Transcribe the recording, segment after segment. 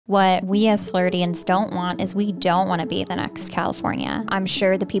What we as Floridians don't want is we don't want to be the next California. I'm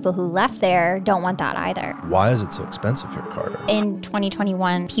sure the people who left there don't want that either. Why is it so expensive here, Carter? In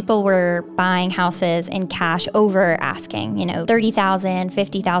 2021, people were buying houses in cash over asking, $30,000,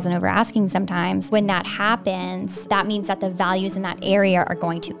 $50,000 over asking sometimes. When that happens, that means that the values in that area are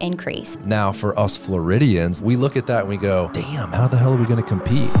going to increase. Now, for us Floridians, we look at that and we go, damn, how the hell are we going to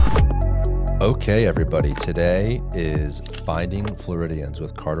compete? Okay, everybody, today is Finding Floridians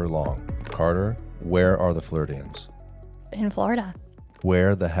with Carter Long. Carter, where are the Floridians? In Florida.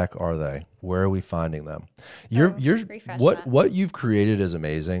 Where the heck are they? Where are we finding them? What you've created is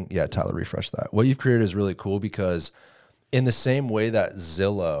amazing. Yeah, Tyler, refresh that. What you've created is really cool because in the same way that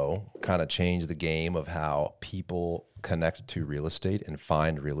Zillow kind of changed the game of how people connect to real estate and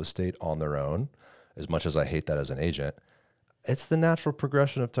find real estate on their own, as much as I hate that as an agent, it's the natural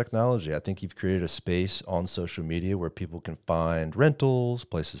progression of technology. I think you've created a space on social media where people can find rentals,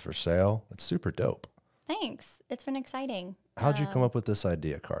 places for sale. It's super dope. Thanks. It's been exciting. How'd you come up with this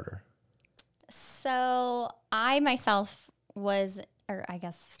idea, Carter? So I myself was, or I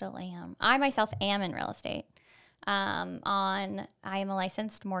guess still am, I myself am in real estate. I am a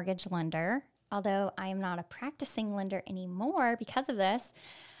licensed mortgage lender, although I am not a practicing lender anymore because of this.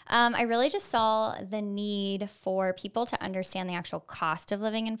 I really just saw the need for people to understand the actual cost of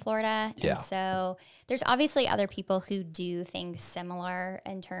living in Florida. Yeah. And so there's obviously other people who do things similar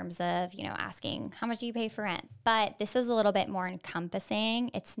in terms of, asking how much do you pay for rent? But this is a little bit more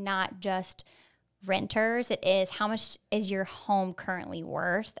encompassing. It's not just renters. It is how much is your home currently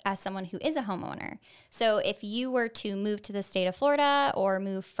worth as someone who is a homeowner. So if you were to move to the state of Florida or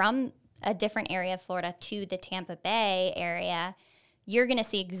move from a different area of Florida to the Tampa Bay area, you're going to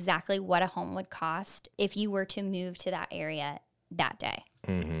see exactly what a home would cost if you were to move to that area that day.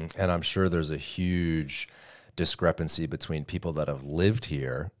 Mm-hmm. And I'm sure there's a huge discrepancy between people that have lived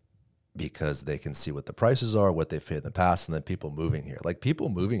here because they can see what the prices are, what they've paid in the past, and then people moving here. Like people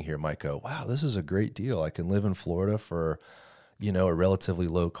moving here might go, wow, this is a great deal. I can live in Florida for, a relatively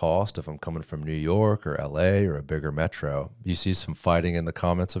low cost if I'm coming from New York or LA or a bigger metro. You see some fighting in the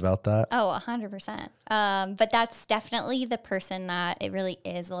comments about that? Oh, 100%. But that's definitely the person that it really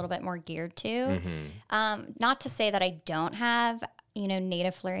is a little bit more geared to. Mm-hmm. Not to say that I don't have,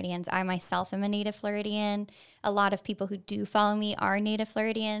 native Floridians. I myself am a native Floridian. A lot of people who do follow me are native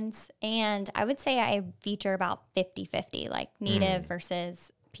Floridians. And I would say I feature about 50-50, like native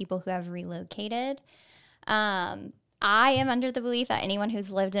versus people who have relocated. I am under the belief that anyone who's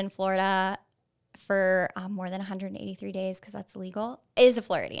lived in Florida for more than 183 days, because that's legal, is a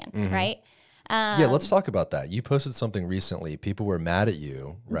Floridian, mm-hmm. right? Yeah, let's talk about that. You posted something recently. People were mad at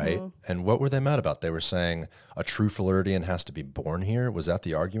you, right? Mm-hmm. And what were they mad about? They were saying a true Floridian has to be born here. Was that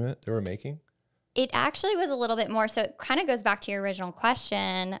the argument they were making? It actually was a little bit more. So it kind of goes back to your original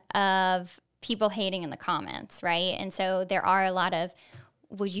question of people hating in the comments, right? And so there are a lot of,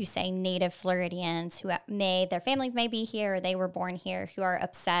 would you say, native Floridians who their families may be here or they were born here, who are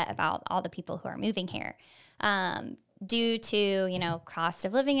upset about all the people who are moving here due to, cost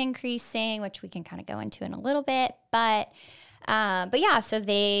of living increasing, which we can kind of go into in a little bit. But yeah, so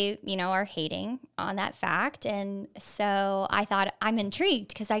they, are hating on that fact. And so I thought, I'm intrigued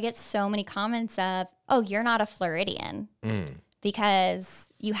because I get so many comments of, oh, you're not a Floridian because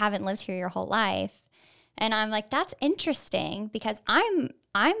you haven't lived here your whole life. And I'm like, that's interesting because I'm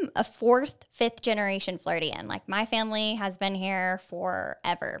a fourth, fifth generation Floridian. Like my family has been here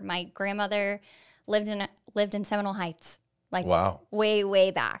forever. My grandmother lived in Seminole Heights, like wow, way,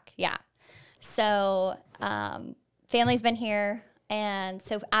 way back. Yeah. So family's been here. And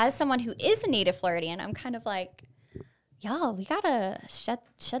so as someone who is a native Floridian, I'm kind of like, y'all, we gotta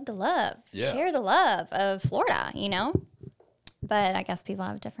shed the love, share the love of Florida, But I guess people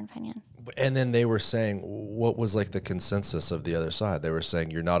have a different opinion. And then they were saying, what was like the consensus of the other side? They were saying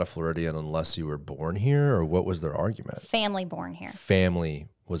you're not a Floridian unless you were born here, or what was their argument? Family born here. Family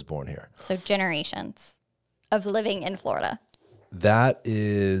was born here. So generations of living in Florida. That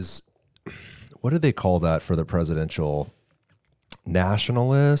is, what do they call that for the presidential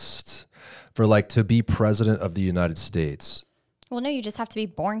nationalist? For like to be president of the United States. Well, no, you just have to be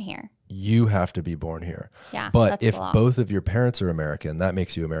born here. You have to be born here. Yeah, but if both of your parents are American, that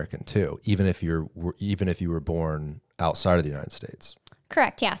makes you American too, even if you were born outside of the United States.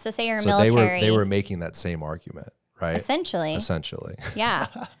 Correct. Yeah. So say you're military. They were making that same argument, right? Essentially. Yeah.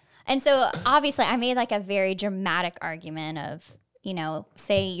 And so obviously I made like a very dramatic argument of,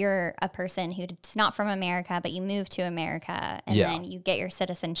 say you're a person who's not from America, but you move to America and then you get your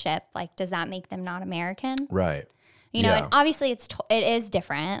citizenship. Like, does that make them not American? Right. And obviously it is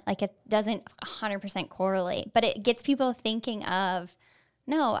different. Like it doesn't 100% correlate, but it gets people thinking of,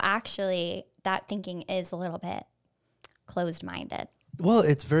 No, actually, that thinking is a little bit closed-minded. Well,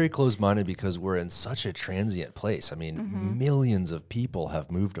 it's very closed-minded because we're in such a transient place. I mean, millions of people have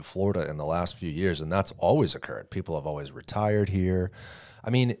moved to Florida in the last few years, and that's always occurred. People have always retired here. I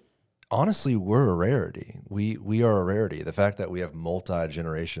mean, honestly, we're a rarity. We are a rarity. The fact that we have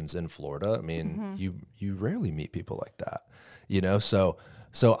multi-generations in Florida, I mean, you rarely meet people like that, you know? So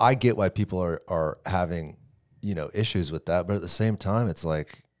I get why people are having, you know, issues with that, but at the same time, it's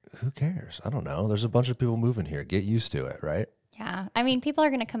like, who cares? I don't know. There's a bunch of people moving here. Get used to it, right? Yeah. I mean, people are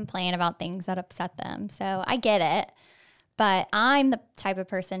going to complain about things that upset them. So I get it. But I'm the type of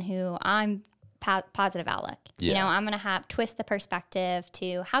person who I'm positive outlook. Yeah. You know, I'm going to twist the perspective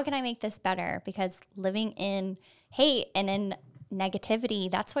to how can I make this better? Because living in hate and in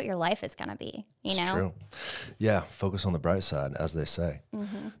negativity, that's what your life is going to be, you know? True. Yeah. Focus on the bright side, as they say.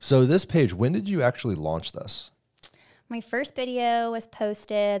 So this page, when did you actually launch this? My first video was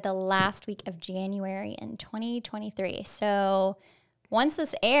posted the last week of January in 2023. So once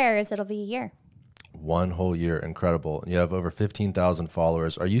this airs, it'll be a year. 1 whole year. Incredible. You have over 15,000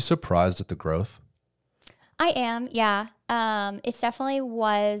 followers. Are you surprised at the growth? I am, yeah. It definitely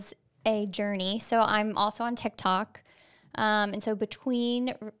was a journey. So I'm also on TikTok. And so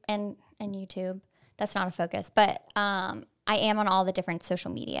between and YouTube, that's not a focus, but I am on all the different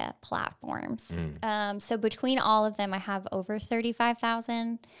social media platforms. So between all of them, I have over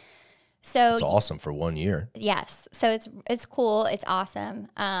 35,000. So it's awesome for 1 year. Yes. So it's cool. It's awesome.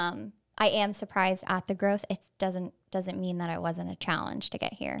 I am surprised at the growth. It doesn't mean that it wasn't a challenge to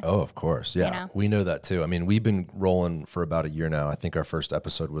get here. Oh, of course. Yeah. You know? We know that too. I mean, we've been rolling for about a year now. I think our first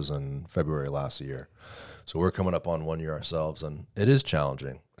episode was in February last year. So we're coming up on 1 year ourselves, and it is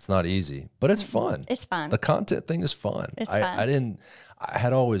challenging. It's not easy, but it's fun. It's fun. The content thing is fun. It's fun. I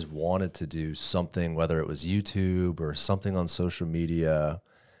had always wanted to do something, whether it was YouTube or something on social media,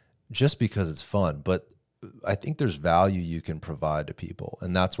 just because it's fun. But I think there's value you can provide to people,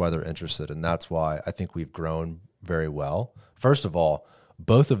 and that's why they're interested. And that's why I think we've grown very well. First of all,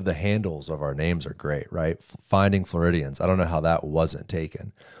 both of the handles of our names are great, right? Finding Floridians. I don't know how that wasn't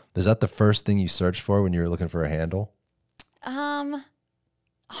taken. Is that the first thing you searched for when you were looking for a handle?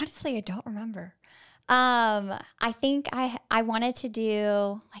 Honestly, I don't remember. I think I wanted to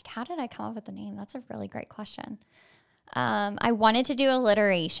do, like, how did I come up with the name? That's a really great question. I wanted to do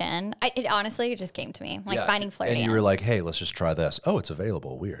alliteration. It just came to me, like Finding Floridians. And you were like, hey, let's just try this. Oh, it's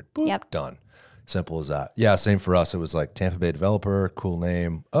available. Weird. Boop, yep. Done. Simple as that. Yeah, same for us. It was like Tampa Bay developer, cool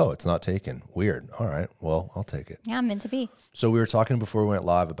name. Oh, it's not taken. Weird. All right. Well, I'll take it. Yeah, meant to be. So we were talking before we went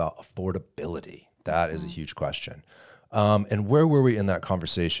live about affordability. That is a huge question. And where were we in that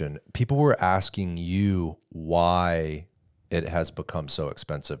conversation? People were asking you why it has become so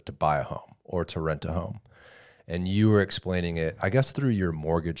expensive to buy a home or to rent a home. And you were explaining it, I guess, through your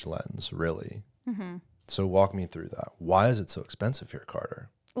mortgage lens, really. So walk me through that. Why is it so expensive here, Carter?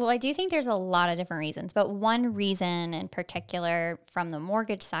 Well, I do think there's a lot of different reasons, but one reason in particular from the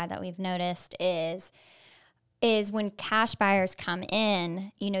mortgage side that we've noticed is when cash buyers come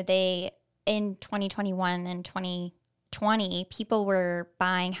in, you know, in 2021 and 2020, people were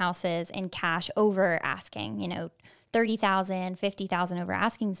buying houses in cash over asking, you know, 30,000, 50,000 over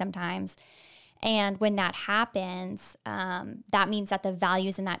asking sometimes. And when that happens, that means that the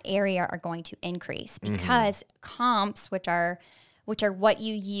values in that area are going to increase because comps, which are what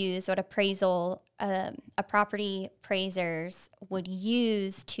you use, what a property appraisers would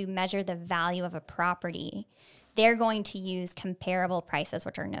use to measure the value of a property, they're going to use comparable prices,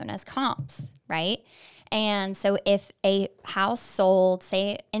 which are known as comps, right? And so if a house sold,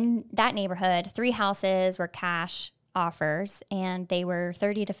 say in that neighborhood, 3 houses were cash offers and they were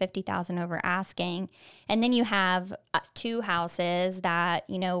 30 to 50,000 over asking, and then you have 2 houses that,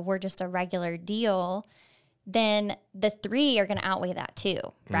 you know, were just a regular deal, then the 3 are going to outweigh that too,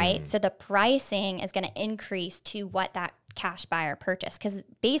 right? So the pricing is going to increase to what that cash buyer purchased, because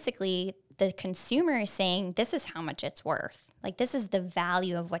basically the consumer is saying, this is how much it's worth. Like, this is the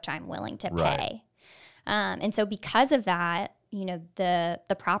value of which I'm willing to pay. And so because of that, you know, the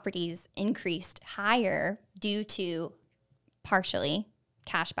properties increased higher due to partially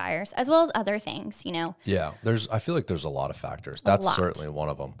cash buyers as well as other things, you know. Yeah, I feel like there's a lot of factors. That's certainly one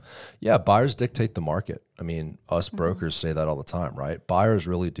of them. Yeah, buyers dictate the market. I mean, us brokers say that all the time, right? Buyers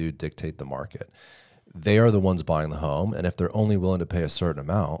really do dictate the market. They are the ones buying the home, and if they're only willing to pay a certain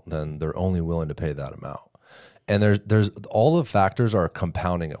amount, then they're only willing to pay that amount. And there's all the factors are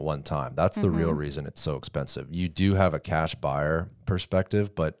compounding at one time. That's the real reason it's so expensive. You do have a cash buyer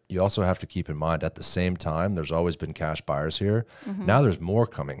perspective, but you also have to keep in mind at the same time, there's always been cash buyers here. Now there's more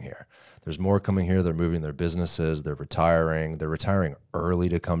coming here. There's more coming here. They're moving their businesses. They're retiring. They're retiring early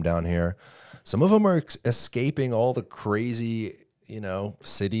to come down here. Some of them are escaping all the crazy,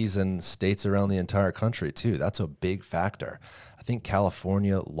 cities and states around the entire country too. That's a big factor. I think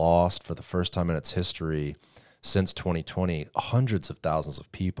California lost for the first time in its history since 2020, hundreds of thousands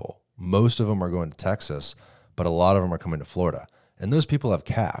of people. Most of them are going to Texas, but a lot of them are coming to Florida. And those people have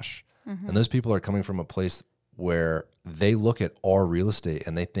cash. And those people are coming from a place where they look at our real estate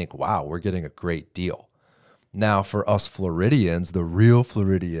and they think, wow, we're getting a great deal. Now, for us Floridians, the real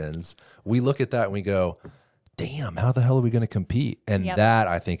Floridians, we look at that and we go, damn, how the hell are we going to compete? And that,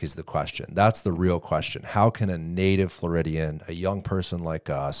 I think, is the question. That's the real question. How can a native Floridian, a young person like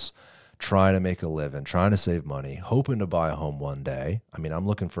us, trying to make a living, trying to save money, hoping to buy a home one day? I mean, I'm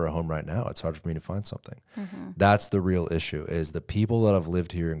looking for a home right now. It's hard for me to find something. That's the real issue, is the people that have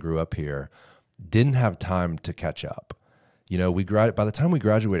lived here and grew up here didn't have time to catch up. By the time we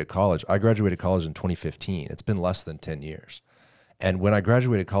graduated college, I graduated college in 2015. It's been less than 10 years. And when I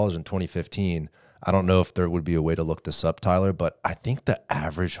graduated college in 2015, I don't know if there would be a way to look this up, Tyler, but I think the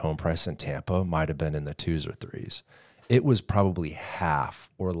average home price in Tampa might have been in the 2s or 3s. It was probably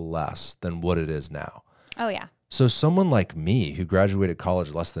half or less than what it is now. Oh, yeah. So someone like me who graduated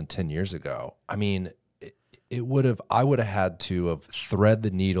college less than 10 years ago, I mean, I would have had to have thread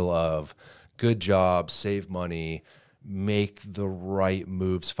the needle of good job, save money, make the right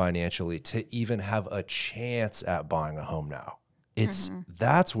moves financially to even have a chance at buying a home now.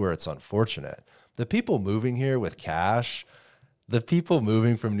 That's where it's unfortunate. The people moving here with cash, the people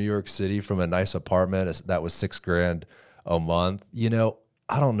moving from New York City from a nice apartment that was $6,000 a month,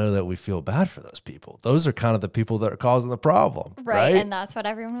 I don't know that we feel bad for those people. Those are kind of the people that are causing the problem. Right. And that's what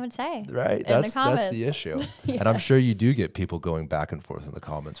everyone would say. Right. That's the issue. Yeah. And I'm sure you do get people going back and forth in the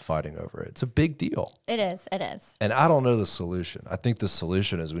comments fighting over it. It's a big deal. It is. And I don't know the solution. I think the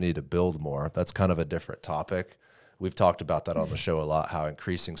solution is we need to build more. That's kind of a different topic. We've talked about that on the show a lot, how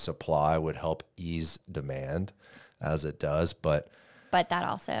increasing supply would help ease demand as it does. But that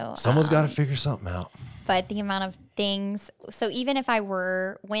also... someone's got to figure something out. But the amount of things... So even if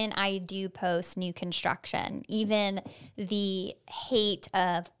when I do post new construction, even the hate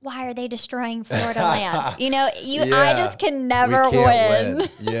of, why are they destroying Florida land? I just can never win.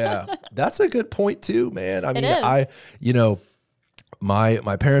 Yeah. That's a good point too, man. I mean,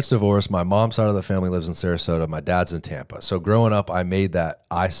 my parents divorced. My mom's side of the family lives in Sarasota. My dad's in Tampa. So growing up, I made that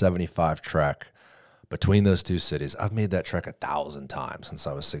I-75 trek between those two cities. I've made that trek 1,000 times since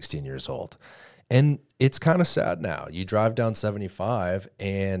I was 16 years old. And it's kind of sad now. You drive down 75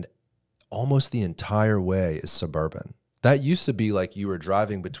 and almost the entire way is suburban. That used to be like you were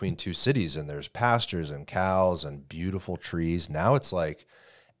driving between two cities and there's pastures and cows and beautiful trees. Now it's like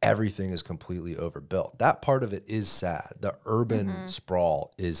everything is completely overbuilt. That part of it is sad. The urban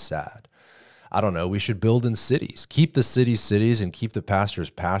sprawl is sad. I don't know. We should build in cities. Keep the cities and keep the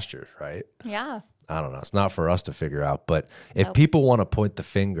pastures, right? Yeah. I don't know. It's not for us to figure out. But if people want to point the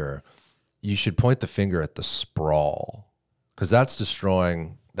finger, you should point the finger at the sprawl, because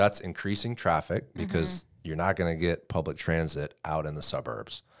that's increasing traffic because you're not going to get public transit out in the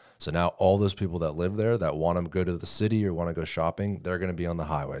suburbs. So now all those people that live there that want to go to the city or want to go shopping, they're going to be on the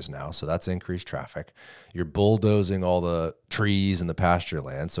highways now. So that's increased traffic. You're bulldozing all the trees and the pasture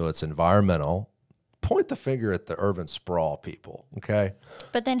land. So it's environmental. Point the finger at the urban sprawl people. Okay.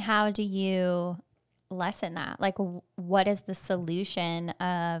 But then how do you lessen that? Like, what is the solution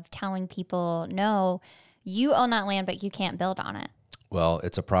of telling people, no, you own that land, but you can't build on it? Well,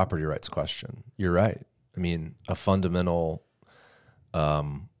 it's a property rights question. You're right. I mean, a fundamental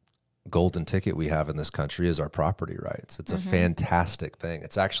golden ticket we have in this country is our property rights. It's a fantastic thing.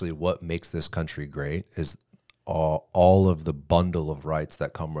 It's actually what makes this country great, is all of the bundle of rights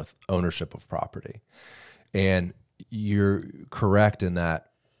that come with ownership of property. And you're correct in that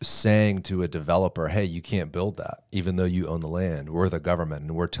saying to a developer, hey, you can't build that, even though you own the land. We're the government,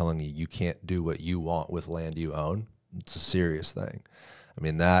 and we're telling you you can't do what you want with land you own. It's a serious thing. I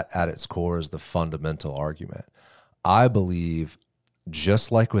mean, that at its core is the fundamental argument. I believe,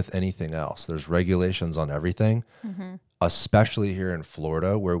 just like with anything else, there's regulations on everything, especially here in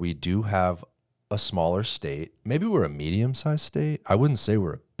Florida, where we do have a smaller state. Maybe we're a medium-sized state. I wouldn't say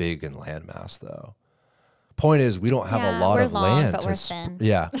we're big in landmass, though. Point is, we don't have a lot of land. But we're thin.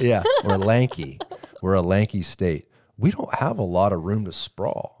 Yeah. We're lanky. We're a lanky state. We don't have a lot of room to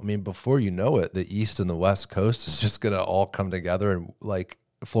sprawl. I mean, before you know it, the East and the West Coast is just going to all come together and like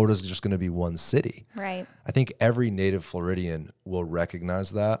Florida's just going to be one city. Right. I think every native Floridian will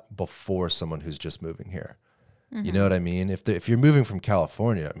recognize that before someone who's just moving here. You know what I mean? If you're moving from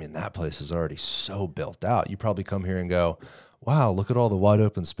California, I mean, that place is already so built out. You probably come here and go, wow, look at all the wide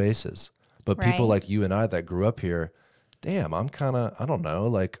open spaces. But people like you and I that grew up here, damn, I'm kind of, I don't know,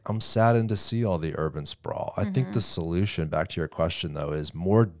 like I'm saddened to see all the urban sprawl. I think the solution, back to your question though, is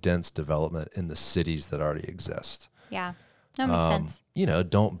more dense development in the cities that already exist. Yeah, that makes sense. You know,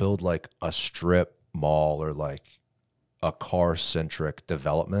 don't build like a strip mall or like a car-centric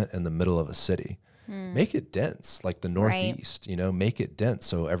development in the middle of a city. Make it dense, like the Northeast, you know, make it dense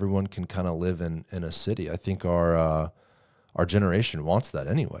so everyone can kind of live in a city. I think our generation wants that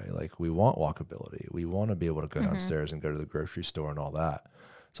anyway. Like we want walkability. We want to be able to go downstairs and go to the grocery store and all that.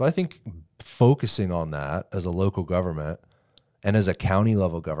 So I think focusing on that as a local government and as a county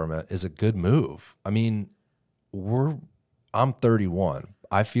level government is a good move. I mean, I'm 31.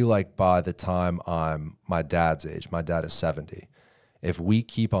 I feel like by the time I'm my dad's age, my dad is 70. If we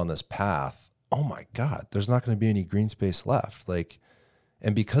keep on this path, oh my God, there's not going to be any green space left. Like,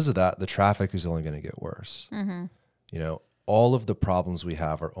 and because of that, the traffic is only going to get worse. You know, all of the problems we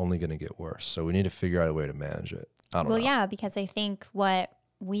have are only going to get worse. So we need to figure out a way to manage it. I don't know. Well, yeah, because I think what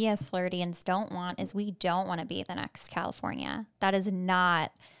we as Floridians don't want is we don't want to be the next California. That is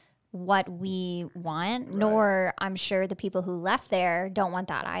not what we want, nor I'm sure the people who left there don't want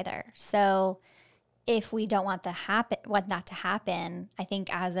that either. So if we don't want that to happen, I think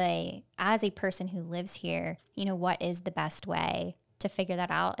as a person who lives here, you know, what is the best way to figure that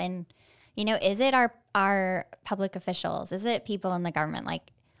out? And, you know, is it our public officials? Is it people in the government?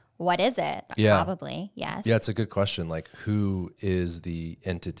 Like, what is it? Yeah. Probably, yes. Yeah, it's a good question. Like, who is the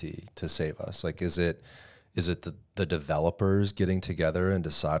entity to save us? Like, is it the developers getting together and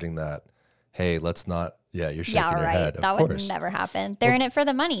deciding that, hey, let's not. Yeah, you're shaking your head. That would never happen. They're in it for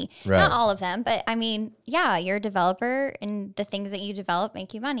the money. Right. Not all of them, but I mean, yeah, you're a developer and the things that you develop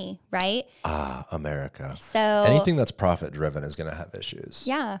make you money, right? Ah, America. So anything that's profit driven is going to have issues.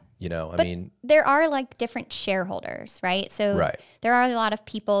 Yeah. You know, But I mean, there are like different shareholders, right? So there are a lot of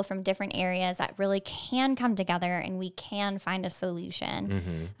people from different areas that really can come together and we can find a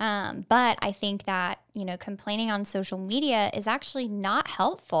solution. But I think that, you know, complaining on social media is actually not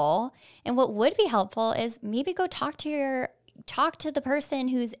helpful. And what would be helpful is maybe go talk to the person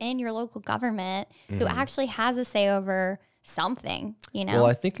who's in your local government who actually has a say over something, you know? Well,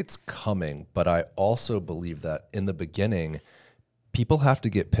 I think it's coming, but I also believe that in the beginning, people have to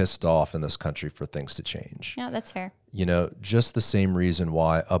get pissed off in this country for things to change. Yeah, that's fair. You know, just the same reason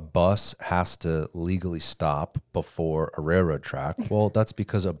why a bus has to legally stop before a railroad track. Well, that's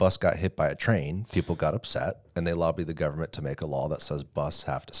because a bus got hit by a train. People got upset and they lobbied the government to make a law that says bus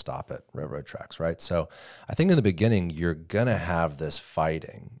have to stop at railroad tracks, right? So I think in the beginning, you're going to have this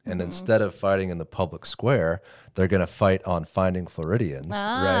fighting. And instead of fighting in the public square, they're going to fight on Finding Floridians,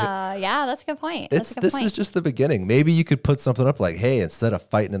 right? Yeah, that's a good point. This is just the beginning. Maybe you could put something up like, hey, instead of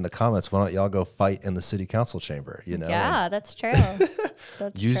fighting in the comments, why don't y'all go fight in the city council chamber, you know? Yeah, that's true.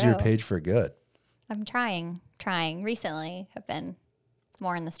 Use your page for good. I'm trying. Recently have been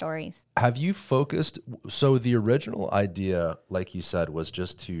more in the stories. Have you focused? So the original idea, like you said, was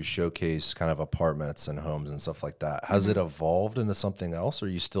just to showcase kind of apartments and homes and stuff like that. Has it evolved into something else, or are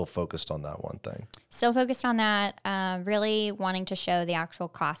you still focused on that one thing? Still focused on that, really wanting to show the actual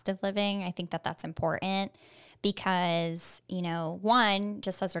cost of living. I think that that's important because, you know, one,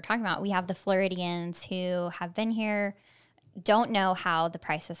 just as we're talking about, we have the Floridians who have been here, don't know how the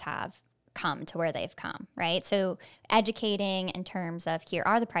prices have come to where they've come, right? So educating in terms of here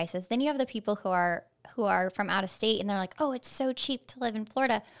are the prices. Then you have the people who are from out of state and they're like, oh, it's so cheap to live in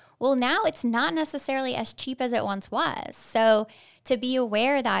Florida. Well, now it's not necessarily as cheap as it once was. So to be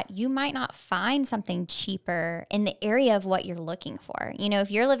aware that you might not find something cheaper in the area of what you're looking for. You know,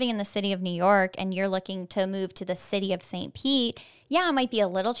 if you're living in the city of New York and you're looking to move to the city of St. Pete, yeah, it might be a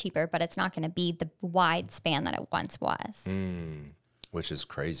little cheaper, but it's not going to be the wide span that it once was. Which is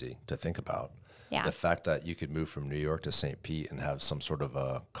crazy to think about. Yeah. The fact that you could move from New York to St. Pete and have some sort of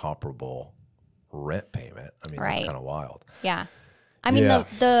a comparable rent payment. I mean, that's kind of wild. Yeah. I mean,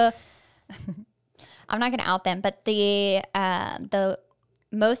 the I'm not going to out them, but the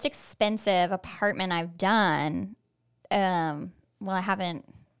most expensive apartment I've done, well, I haven't.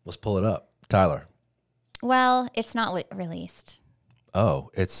 Let's pull it up. Tyler. Well, it's not released.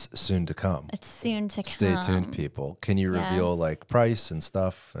 Oh, it's soon to come. It's soon to come. Stay tuned, people. Can you reveal like price and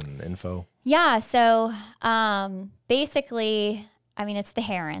stuff and info? Yeah. So basically, I mean, it's the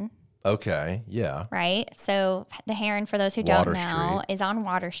Heron. Okay. Yeah. Right. So the Heron, for those who Water don't know, Street. is on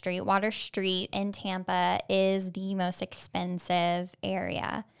Water Street. Water Street in Tampa is the most expensive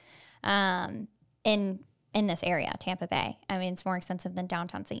area in this area, Tampa Bay. I mean, it's more expensive than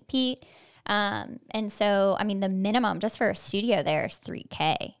downtown St. Pete. And so, I mean, the minimum just for a studio there is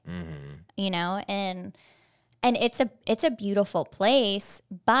 $3K, you know, and it's a beautiful place,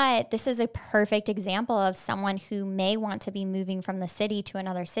 but this is a perfect example of someone who may want to be moving from the city to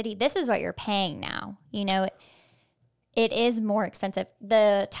another city. This is what you're paying now. You know, it is more expensive.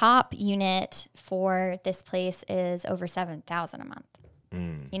 The top unit for this place is over $7,000 a month.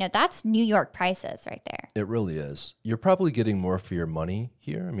 You know, that's New York prices right there. It really is. You're probably getting more for your money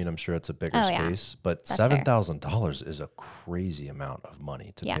here. I mean, I'm sure it's a bigger space, but That's $7,000 is a crazy amount of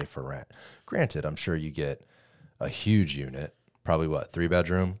money to pay for rent. Granted, I'm sure you get a huge unit, probably what,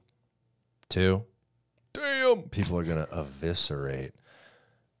 3-bedroom, 2? Damn. People are going to evaporate,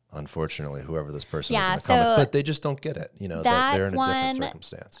 unfortunately, whoever this person is in the comments, but they just don't get it. You know, they're in a different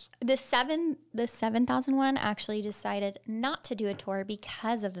circumstance. The 7,000 one actually decided not to do a tour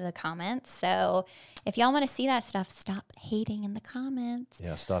because of the comments. So if y'all want to see that stuff, stop hating in the comments.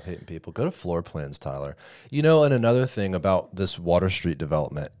 Yeah, stop hating people. Go to floor plans, Tyler. You know, and another thing about this Water Street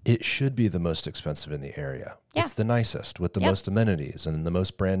development, it should be the most expensive in the area. Yeah. It's the nicest with the most amenities and the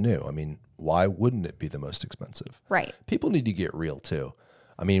most brand new. I mean, why wouldn't it be the most expensive? Right. People need to get real too.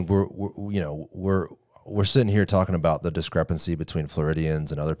 I mean, we're sitting here talking about the discrepancy between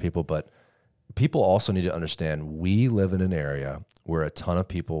Floridians and other people, but people also need to understand we live in an area where a ton of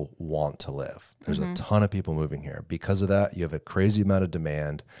people want to live. There's a ton of people moving here. Because of that, you have a crazy amount of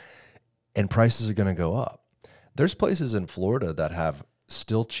demand and prices are going to go up. There's places in Florida that have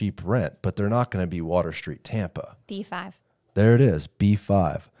still cheap rent, but they're not going to be Water Street, Tampa. B5. There it is,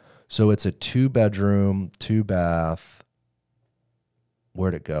 B5. So it's a 2-bedroom, 2-bath.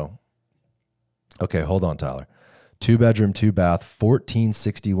 Where'd it go? Okay, hold on, Tyler. 2-bedroom, 2-bath,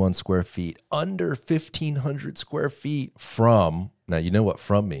 1,461 square feet, under 1,500 square feet from, now you know what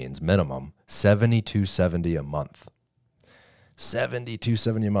from means, minimum, $7,270 a month.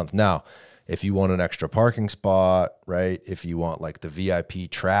 $7,270 a month. Now, if you want an extra parking spot, right? If you want like the VIP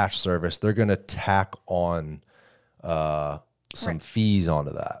trash service, they're going to tack on some fees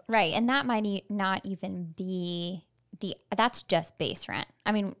onto that. Right, and that might not even be that's just base rent.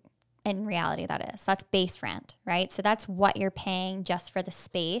 I mean, in reality, that's base rent, right? So that's what you're paying just for the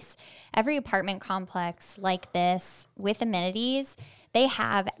space. Every apartment complex like this with amenities, they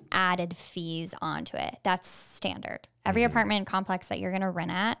have added fees onto it. That's standard. Every apartment complex that you're going to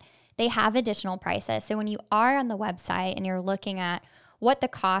rent at, they have additional prices. So when you are on the website and you're looking at what the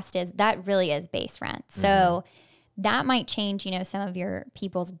cost is, that really is base rent. So that might change, you know, some of your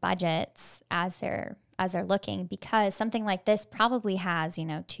people's budgets as they're looking, because something like this probably has, you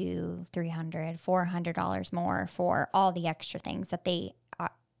know, $200, $300, $400 more for all the extra things that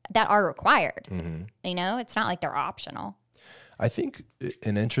that are required. You know, it's not like they're optional. I think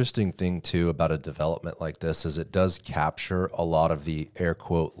an interesting thing too about a development like this is it does capture a lot of the air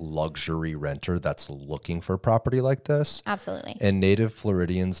quote luxury renter that's looking for property like this. Absolutely. And native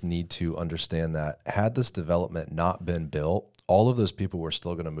Floridians need to understand that had this development not been built, all of those people were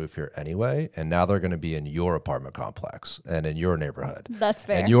still going to move here anyway, and now they're going to be in your apartment complex and in your neighborhood. That's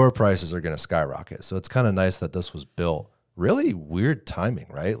fair. And your prices are going to skyrocket. So it's kind of nice that this was built. Really weird timing,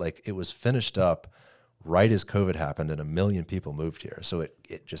 right? Like it was finished up right as COVID happened and 1 million people moved here. So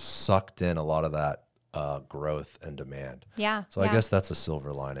it just sucked in a lot of that growth and demand. Yeah. So I guess that's a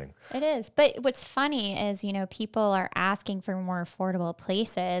silver lining. It is. But what's funny is, you know, people are asking for more affordable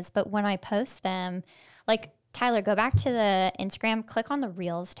places, but when I post them, like, Tyler, go back to the Instagram, click on the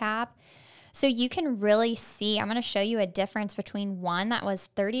Reels tab. So you can really see, I'm going to show you a difference between one that was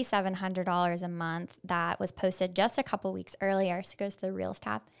 $3,700 a month that was posted just a couple weeks earlier. So it goes to the Reels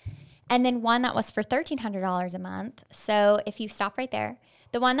tab. And then one that was for $1,300 a month. So if you stop right there,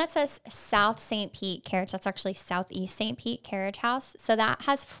 the one that says South St. Pete Carriage, that's actually Southeast St. Pete Carriage House. So that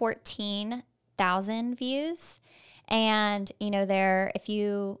has 14,000 views. And, you know,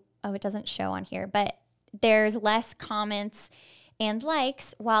 it doesn't show on here, but there's less comments and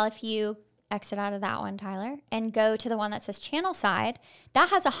likes. While if you exit out of that one, Tyler, and go to the one that says Channel Side, that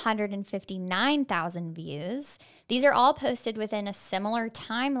has 159,000 views. These are all posted within a similar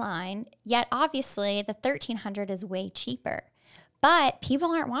timeline, yet obviously the 1,300 is way cheaper, but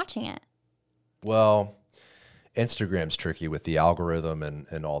people aren't watching it. Well, Instagram's tricky with the algorithm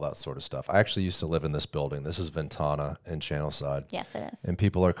and all that sort of stuff. I actually used to live in this building. This is Ventana in Channel Side. Yes, it is. And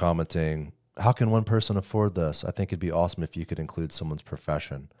people are commenting, how can one person afford this? I think it'd be awesome if you could include someone's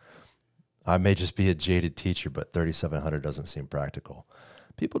profession. I may just be a jaded teacher, but $3,700 doesn't seem practical.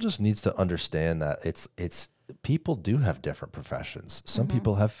 people just needs to understand that it's people do have different professions. Some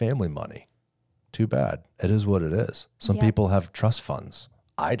people have family money. Too bad. It is what it is. Some people have trust funds.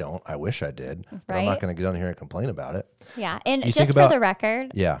 I don't. I wish I did. But I'm not going to get on here and complain about it. Yeah. And just for the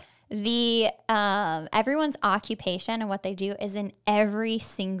record, the everyone's occupation and what they do is in every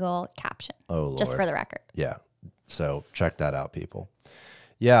single caption. Oh, Lord. Just for the record. Yeah. So check that out, people.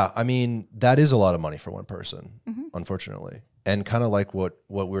 Yeah. I mean, that is a lot of money for one person, unfortunately. And kind of like what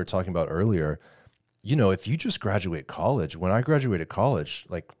we were talking about earlier, you know, if you just graduate college, when I graduated college,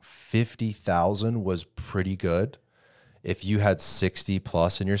 like 50,000 was pretty good. If you had 60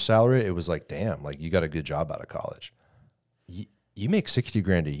 plus in your salary, it was like, damn, like you got a good job out of college. You make 60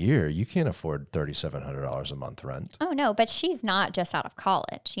 grand a year, you can't afford $3,700 a month rent. Oh no, but she's not just out of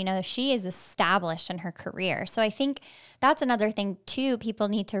college. You know, she is established in her career. So I think that's another thing too people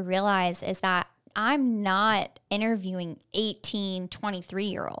need to realize is that I'm not interviewing 18,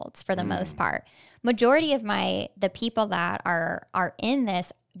 23-year-olds for the most part. Majority of the people that are in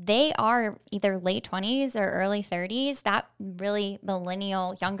this, they are either late 20s or early 30s. That really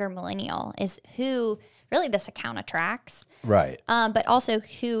younger millennial is who really this account attracts. Right. But also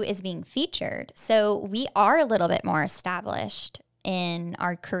who is being featured. So we are a little bit more established in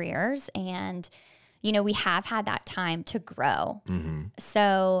our careers and, you know, we have had that time to grow.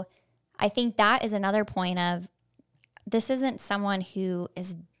 So I think that is another point of this isn't someone who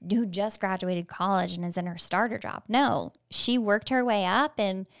just graduated college and is in her starter job. No, she worked her way up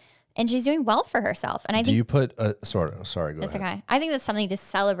and she's doing well for herself. And I think you put sorry, go ahead. Okay. I think that's something to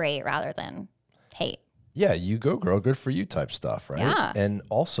celebrate rather than hate. Yeah, you go girl, good for you type stuff, right? Yeah. And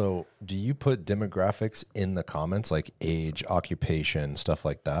also, do you put demographics in the comments like age, occupation, stuff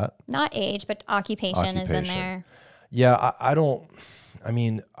like that? Not age, but occupation. Is in there. Yeah,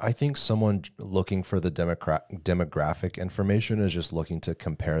 I think someone looking for the demographic information is just looking to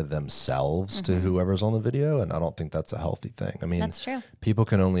compare themselves to whoever's on the video, and I don't think that's a healthy thing. I mean, that's true. People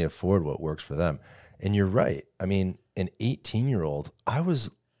can only afford what works for them. And you're right. I mean, an 18-year-old, I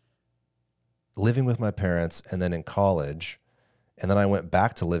was living with my parents and then in college, and then I went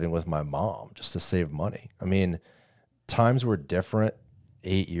back to living with my mom just to save money. I mean, times were different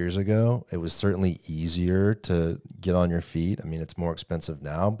 8 years ago. It was certainly easier to get on your feet. I mean, it's more expensive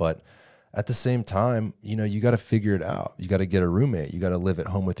now, but at the same time, you know, you got to figure it out. You got to get a roommate. You got to live at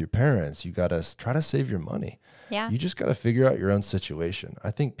home with your parents. You got to try to save your money. Yeah. You just got to figure out your own situation.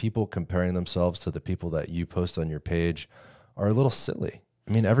 I think people comparing themselves to the people that you post on your page are a little silly.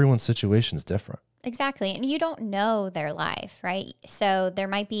 I mean, everyone's situation is different. Exactly. And you don't know their life, right? So there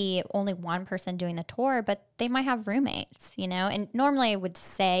might be only one person doing the tour, but they might have roommates, you know? And normally I would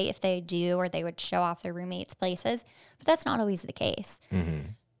say if they do, or they would show off their roommates' places, but that's not always the case.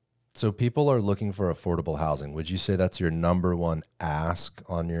 So people are looking for affordable housing. Would you say that's your number one ask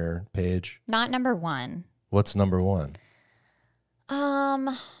on your page? Not number one. What's number one?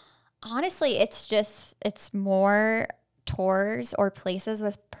 Honestly, it's more tours or places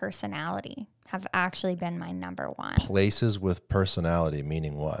with personality have actually been my number one. Places with personality,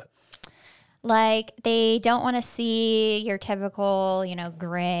 meaning what? Like they don't want to see your typical, you know,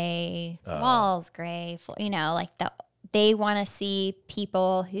 gray walls, gray, you know, like they want to see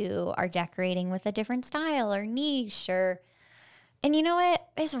people who are decorating with a different style or niche and you know what?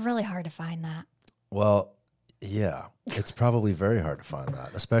 It's really hard to find that. Well, yeah, it's probably very hard to find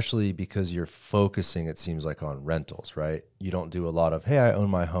that, especially because you're focusing, it seems like, on rentals, right? You don't do a lot of, hey, I own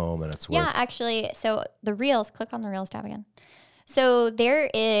my home and it's worth. Yeah, actually, so the Reels, click on the Reels tab again. So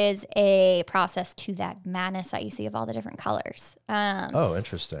there is a process to that madness that you see of all the different colors. Oh,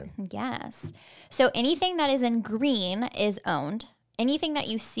 interesting. Yes. So anything that is in green is owned. Anything that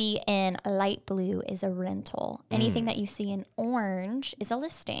you see in light blue is a rental. Anything that you see in orange is a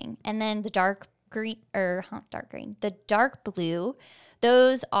listing. And then the dark blue,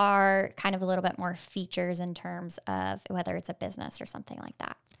 those are kind of a little bit more features in terms of whether it's a business or something like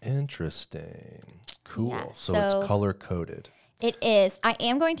that. Interesting. Cool. Yeah, so it's color coded. It is. I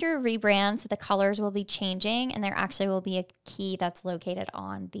am going through a rebrand, so the colors will be changing, and there actually will be a key that's located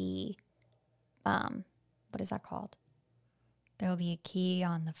on the, what is that called? There will be a key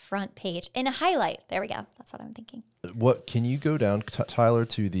on the front page and a highlight. There we go. That's what I'm thinking. What can you go down, Tyler,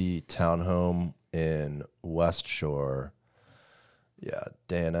 to the townhome in West Shore? Yeah,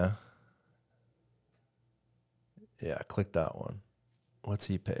 Dana. Yeah, click that one. What's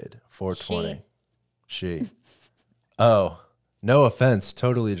he paid? $420. She. Oh, no offense.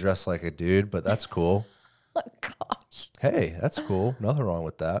 Totally dressed like a dude, but that's cool. Oh gosh. Hey, that's cool. Nothing wrong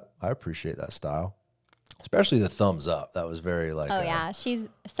with that. I appreciate that style. Especially the thumbs up. That was very like. Oh yeah, so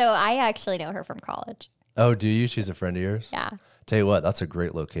I actually know her from college. Oh, do you? She's a friend of yours? Yeah. Tell you what, that's a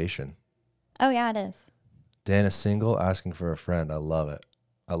great location. Oh, yeah, it is. Dan is single, asking for a friend. I love it.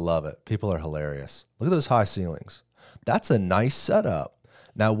 I love it. People are hilarious. Look at those high ceilings. That's a nice setup.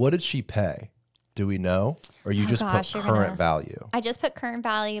 Now, what did she pay? Do we know? Or you just put current value? I just put current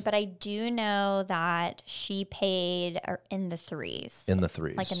value, but I do know that she paid in the threes. In the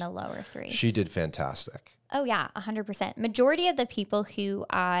threes. Like in the lower threes. She did fantastic. Oh, yeah, 100%. Majority of the people who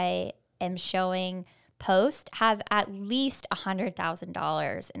I am showing post have at least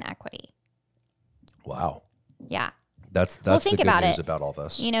 $100,000 in equity. Wow. Yeah. That's the good news about all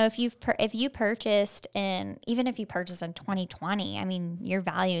this. You know, if you purchased even if you purchased in 2020, I mean, your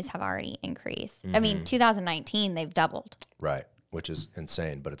values have already increased. I mean, 2019, they've doubled. Right. Which is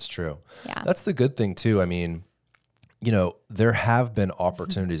insane, but it's true. Yeah. That's the good thing too. I mean, you know, there have been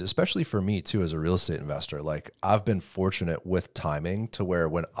opportunities, especially for me too, as a real estate investor. Like, I've been fortunate with timing to where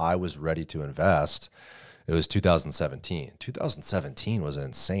when I was ready to invest, it was 2017. 2017 was an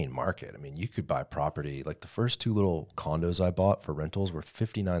insane market. I mean, you could buy property. Like, the first 2 little condos I bought for rentals were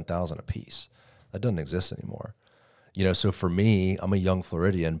 $59,000 a piece. That doesn't exist anymore. You know, so for me, I'm a young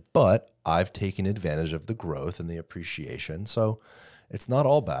Floridian, but I've taken advantage of the growth and the appreciation. So it's not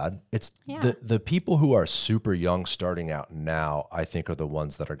all bad. It's the people who are super young starting out now, I think, are the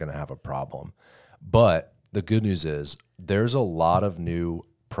ones that are going to have a problem. But the good news is there's a lot of new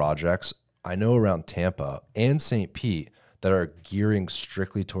projects I know around Tampa and St. Pete that are gearing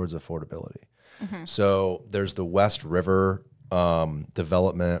strictly towards affordability. So there's the West River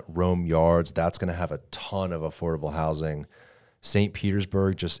development, Rome Yards. That's going to have a ton of affordable housing. St.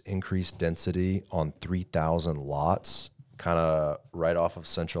 Petersburg just increased density on 3,000 lots, kind of right off of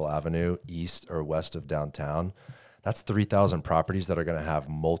Central Avenue, east or west of downtown. That's 3,000 properties that are going to have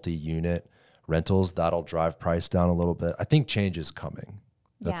multi-unit rentals. That'll drive price down a little bit. I think change is coming.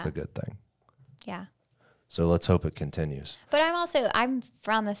 That's the good thing. Yeah. So let's hope it continues. But I'm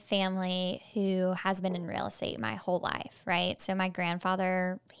from a family who has been in real estate my whole life, right? So my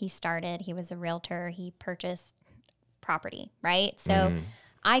grandfather, he was a realtor. He purchased property, right? So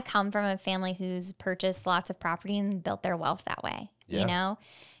I come from a family who's purchased lots of property and built their wealth that way, you know?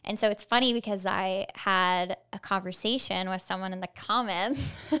 And so it's funny because I had a conversation with someone in the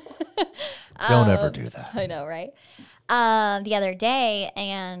comments. Don't ever do that. I know, right? The other day,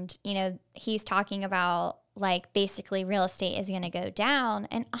 and, you know, he's talking about, like, basically real estate is going to go down,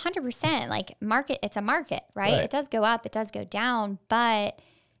 and 100%, like, it's a market, right? It does go up, it does go down, but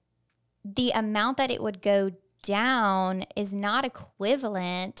the amount that it would go down is not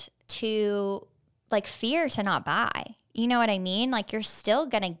equivalent to, like, fear to not buy. You know what I mean? Like, you're still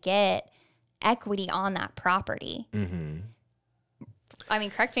going to get equity on that property. I mean,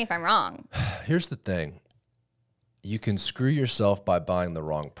 correct me if I'm wrong. Here's the thing. You can screw yourself by buying the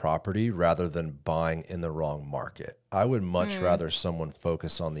wrong property rather than buying in the wrong market. I would much rather someone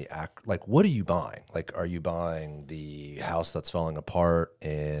focus on like, what are you buying? Like, are you buying the house that's falling apart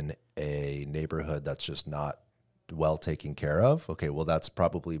in a neighborhood that's just not well taken care of? Okay, well, that's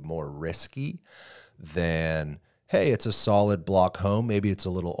probably more risky than, hey, it's a solid block home. Maybe it's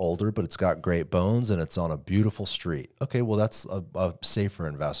a little older, but it's got great bones and it's on a beautiful street. Okay, well, that's a safer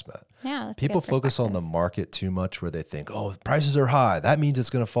investment. Yeah, people focus on the market too much where they think, oh, prices are high. That means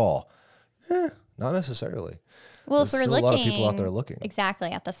it's going to fall. Not necessarily. Well, There's if we're still looking a lot of people out there looking. Exactly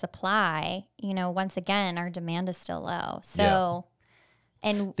at the supply, you know, once again, our demand is still low. So,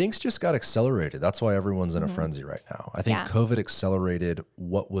 and things just got accelerated. That's why everyone's in a frenzy right now. I think COVID accelerated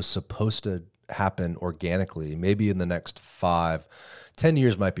what was supposed to happen organically. Maybe in the next 10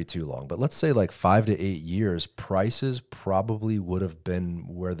 years might be too long, but let's say like 5 to 8 years, prices probably would have been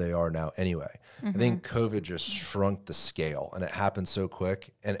where they are now anyway. I think COVID just shrunk the scale, and it happened so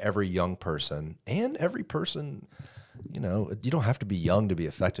quick. And every young person and every person, you know, you don't have to be young to be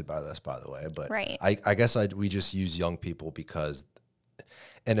affected by this, by the way. But I guess we just use young people because,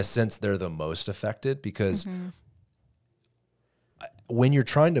 in a sense, they're the most affected because when you're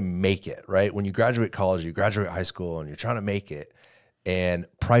trying to make it, right? When you graduate college, you graduate high school, and you're trying to make it, and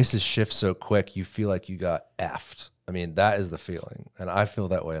prices shift so quick, you feel like you got effed. I mean, that is the feeling. And I feel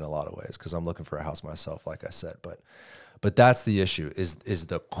that way in a lot of ways because I'm looking for a house myself, like I said. But that's the issue is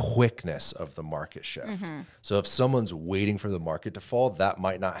the quickness of the market shift. So if someone's waiting for the market to fall, that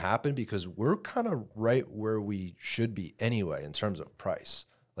might not happen because we're kind of right where we should be anyway in terms of price.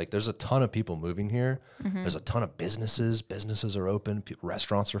 Like, there's a ton of people moving here. There's a ton of businesses. Businesses are open.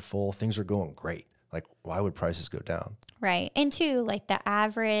 Restaurants are full. Things are going great. Like, why would prices go down? Right. And two, like the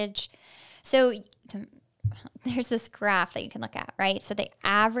average, so there's this graph that you can look at, right? So the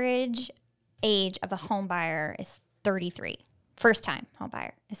average age of a home buyer is 33. First time home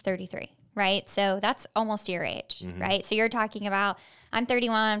buyer is 33. right? So that's almost your age, right? So you're talking about, I'm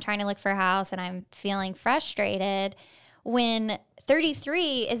 31, I'm trying to look for a house and I'm feeling frustrated, when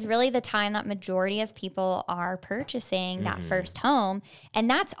 33 is really the time that majority of people are purchasing that first home. And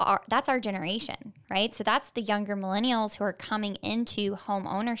that's our generation, right? So that's the younger millennials who are coming into home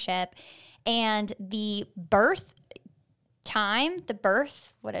ownership, and the birth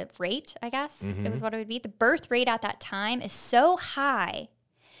rate, I guess it was what it would be. The birth rate at that time is so high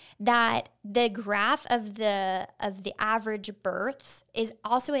that the graph of the average births is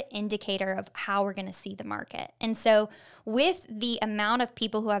also an indicator of how we're going to see the market. And so with the amount of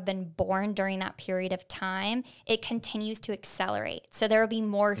people who have been born during that period of time, it continues to accelerate. So there will be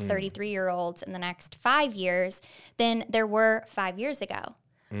more 33-year-olds in the next 5 years than there were 5 years ago.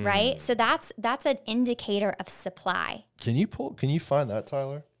 Right? So that's an indicator of supply. Can you find that,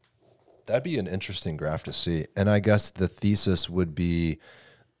 Tyler? That'd be an interesting graph to see. And I guess the thesis would be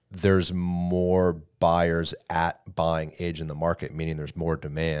there's more buyers at buying age in the market, meaning there's more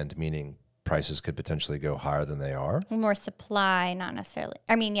demand, meaning prices could potentially go higher than they are. More supply, not necessarily.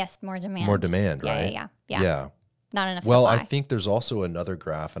 I mean, yes, more demand. More demand, right? Yeah. Not enough well, supply. I think there's also another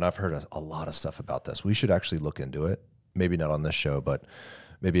graph, and I've heard a lot of stuff about this. We should actually look into it. Maybe not on this show, but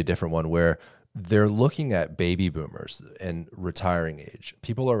maybe a different one, where they're looking at baby boomers and retiring age.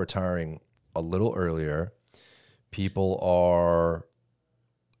 People are retiring a little earlier. People are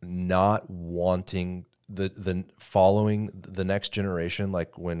not wanting the following the next generation.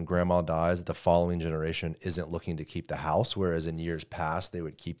 Like when grandma dies, the following generation isn't looking to keep the house, whereas in years past they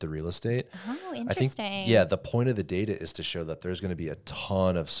would keep the real estate. Oh, interesting. I think, the point of the data is to show that there's going to be a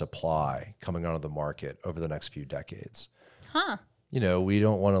ton of supply coming onto the market over the next few decades. Huh. We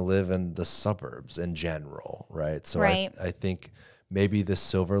don't want to live in the suburbs in general, right? So right. I think maybe the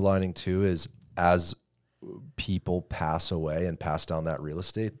silver lining too is, as people pass away and pass down that real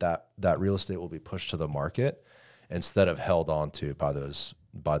estate, that real estate will be pushed to the market instead of held on to by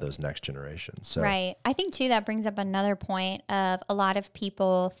those next generations. So. Right. I think too, that brings up another point of a lot of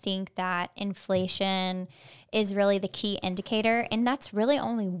people think that inflation is really the key indicator, and that's really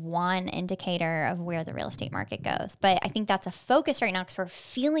only one indicator of where the real estate market goes. But I think that's a focus right now because we're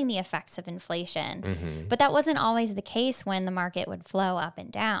feeling the effects of inflation. But that wasn't always the case when the market would flow up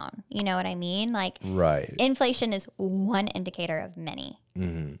and down. You know what I mean? Like, right. Inflation is one indicator of many.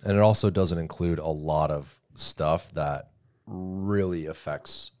 And it also doesn't include a lot of stuff that really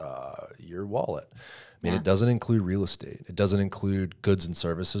affects your wallet. I mean, It doesn't include real estate. It doesn't include goods and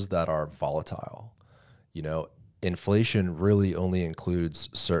services that are volatile. Inflation really only includes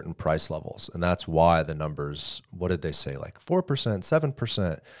certain price levels. And that's why the numbers, what did they say? Like 4%,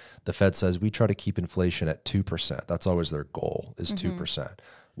 7%. The Fed says we try to keep inflation at 2%. That's always their goal, is 2%.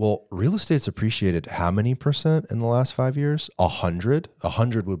 Well, real estate's appreciated how many percent in the last 5 years? 100?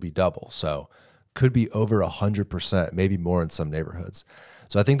 100 would be double. So could be over 100%, maybe more in some neighborhoods.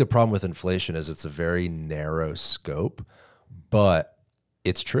 So I think the problem with inflation is it's a very narrow scope, but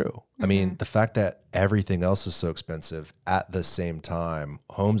it's true. I mean, the fact that everything else is so expensive at the same time,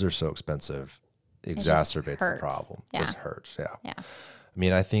 homes are so expensive, exacerbates the problem. It just hurts. Yeah. I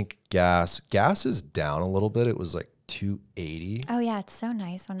mean, I think gas is down a little bit. It was like $2.80. Oh yeah, it's so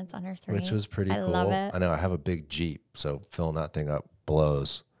nice when it's under $3. Which was pretty cool. I love it. I know, I have a big Jeep, so filling that thing up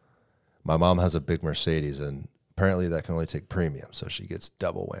blows. My mom has a big Mercedes, and apparently that can only take premium, so she gets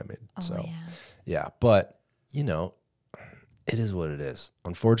double whammied. Oh, yeah. But, it is what it is.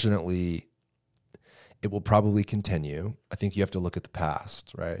 Unfortunately, it will probably continue. I think you have to look at the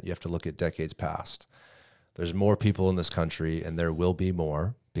past, right? You have to look at decades past. There's more people in this country, and there will be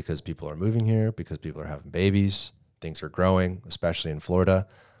more because people are moving here, because people are having babies, things are growing, especially in Florida.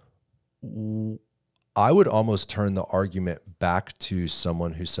 I would almost turn the argument back to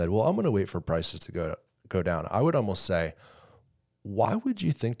someone who said, well, I'm going to wait for prices to go down. I would almost say, why would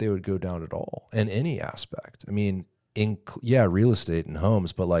you think they would go down at all in any aspect? I mean, real estate and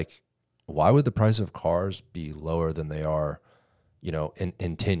homes, but like, why would the price of cars be lower than they are,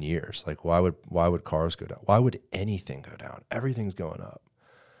 in 10 years? Like, why would cars go down? Why would anything go down? Everything's going up.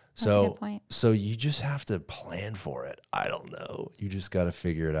 That's a good point. So you just have to plan for it. I don't know. You just got to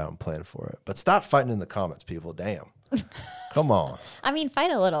figure it out and plan for it. But stop fighting in the comments, people. Damn. Come on. I mean,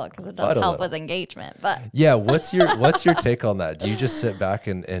 fight a little because it does help with engagement. But yeah, what's your take on that? Do you just sit back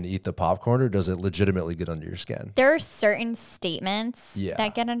and eat the popcorn, or does it legitimately get under your skin? There are certain statements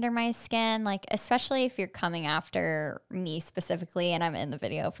that get under my skin, like especially if you're coming after me specifically, and I'm in the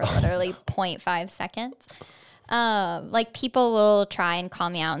video for literally 0.5 seconds. Like people will try and call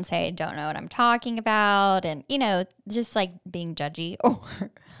me out and say, I don't know what I'm talking about. And, just like being judgy.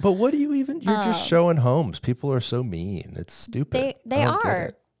 But what do you even, you're just showing homes. People are so mean. It's stupid. They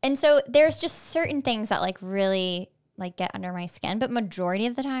are. And so there's just certain things that like really like get under my skin, but majority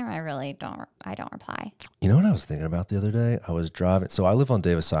of the time I don't reply. You know what I was thinking about the other day? I was driving. So I live on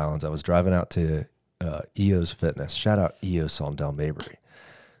Davis Islands. I was driving out to EOS Fitness. Shout out EOS on Del Mabry.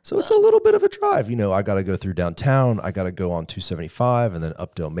 So it's a little bit of a drive. You know, I got to go through downtown. I got to go on 275 and then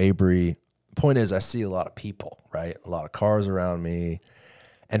up Del Mabry. Point is, I see a lot of people, right? A lot of cars around me.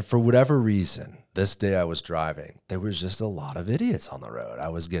 And for whatever reason, this day I was driving, there was just a lot of idiots on the road. I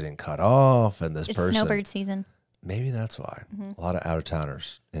was getting cut off, and this It's person. snowbird season. Maybe that's why. A lot of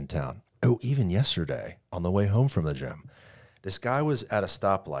out-of-towners in town. Oh, even yesterday on the way home from the gym, this guy was at a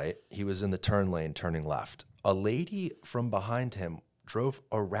stoplight. He was in the turn lane turning left. A lady from behind him drove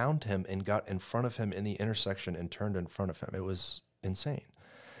around him and got in front of him in the intersection and turned in front of him. It was insane.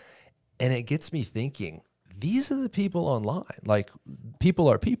 And it gets me thinking, these are the people online. Like, people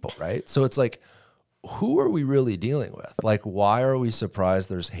are people, right? So it's like, who are we really dealing with? Like, why are we surprised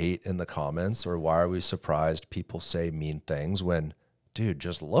there's hate in the comments, or why are we surprised people say mean things when, dude,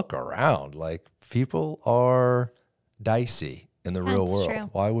 just look around. Like, people are dicey in the real world. True.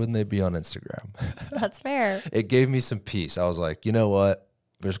 Why wouldn't they be on Instagram? That's fair. It gave me some peace. I was like, you know what?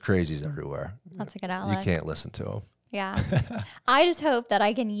 There's crazies everywhere. That's a good outlet. You can't listen to them. Yeah. I just hope that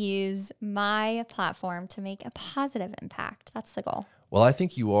I can use my platform to make a positive impact. That's the goal. Well, I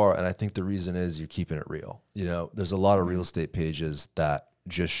think you are, and I think the reason is you're keeping it real. You know, there's a lot of real estate pages that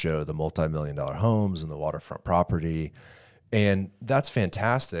just show the multi-million-dollar homes and the waterfront property, and that's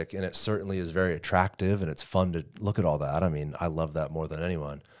fantastic, and it certainly is very attractive, and it's fun to look at all that. I mean, I love that more than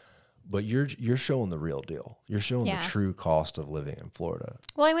anyone. But you're showing the real deal. You're showing the true cost of living in Florida.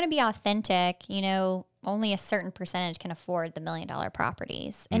 Well, I want to be authentic. You know, only a certain percentage can afford the $1 million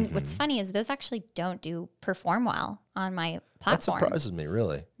properties. And what's funny is those actually don't perform well on my platform. That surprises me,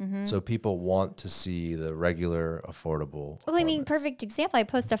 really. So people want to see the regular, affordable. Well, I mean, apartments. perfect example. I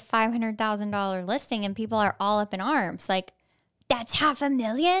post a $500,000 listing and people are all up in arms. Like, that's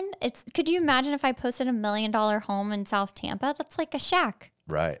 $500,000? Could you imagine if I posted a $1 million home in South Tampa? That's like a shack.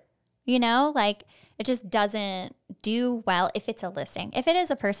 Right. You know, like it just doesn't do well if it's a listing. If it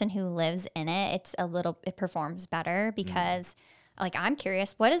is a person who lives in it, it performs better because like, I'm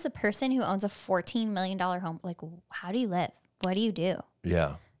curious, what is a person who owns a $14 million home? Like, how do you live? What do you do?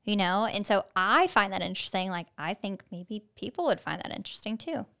 Yeah. You know? And so I find that interesting. Like, I think maybe people would find that interesting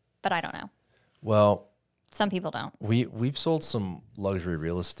too, but I don't know. Well, some people don't. We've sold some luxury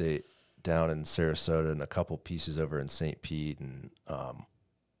real estate down in Sarasota and a couple pieces over in St. Pete, and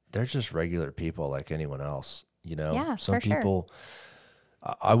they're just regular people like anyone else, you know? Yeah, some for sure. people,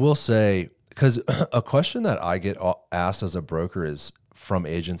 I will say, because a question that I get asked as a broker is from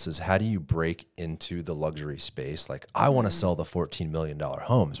agents is, how do you break into the luxury space? Like, I want to sell the $14 million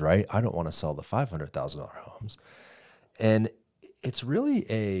homes, right? I don't want to sell the $500,000 homes. And it's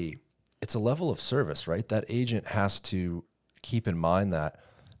really it's a level of service, right? That agent has to keep in mind that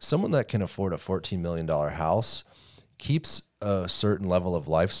someone that can afford a $14 million house keeps a certain level of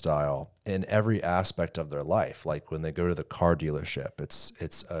lifestyle in every aspect of their life. Like when they go to the car dealership,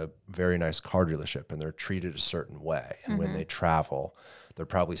 it's a very nice car dealership and they're treated a certain way. And when they travel, they're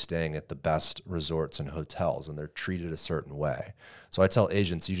probably staying at the best resorts and hotels and they're treated a certain way. So I tell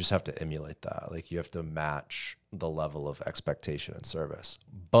agents, you just have to emulate that. Like, you have to match the level of expectation and service.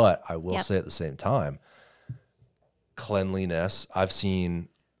 But I will say at the same time, cleanliness. I've seen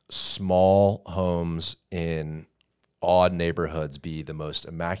small homes in odd neighborhoods be the most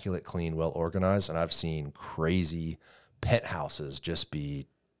immaculate, clean, well organized, and I've seen crazy penthouses just be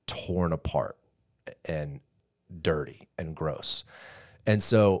torn apart and dirty and gross. And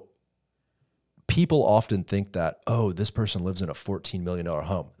so people often think that, oh, this person lives in a $14 million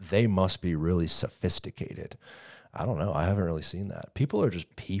home, they must be really sophisticated. I don't know. I haven't really seen that. People are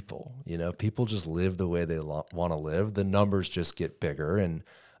just people, you know, people just live the way they want to live. The numbers just get bigger, and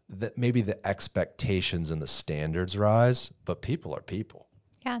that maybe the expectations and the standards rise, but people are people.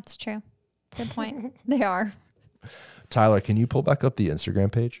 Yeah, it's true. Good point. They are. Tyler, can you pull back up the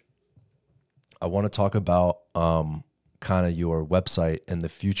Instagram page? I want to talk about kind of your website and the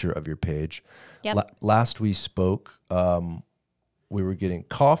future of your page. Yep. Last we spoke, we were getting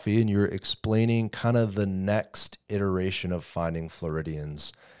coffee and you were explaining kind of the next iteration of Finding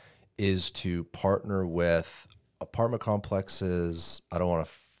Floridians is to partner with apartment complexes. I don't want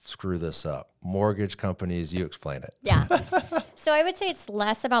to screw this up. Mortgage companies, you explain it. Yeah. So I would say it's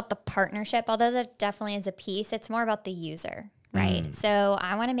less about the partnership, although that definitely is a piece. It's more about the user, right? So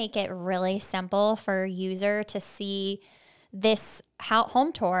I want to make it really simple for a user to see this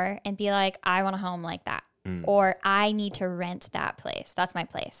home tour and be like, I want a home like that. Or I need to rent that place. That's my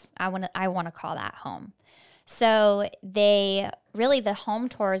place. I want to call that home. So the home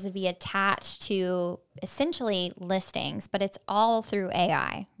tours would be attached to essentially listings, but it's all through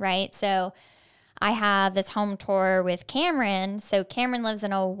AI, right? So I have this home tour with Cameron. So Cameron lives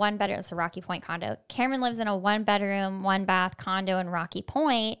in a 1-bedroom, it's a Rocky Point condo. Cameron lives in a 1-bedroom, 1-bath condo in Rocky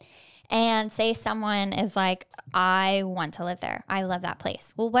Point. And say someone is like, I want to live there. I love that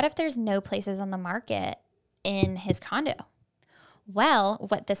place. Well, what if there's no places on the market in his condo? Well,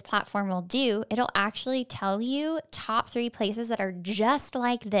 what this platform will do, it'll actually tell you top 3 places that are just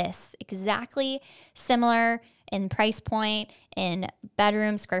like this, exactly similar in price point, in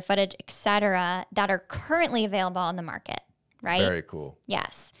bedroom, square footage, etc., that are currently available on the market, right? Very cool.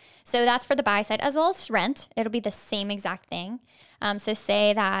 Yes. So that's for the buy side as well as rent. It'll be the same exact thing. So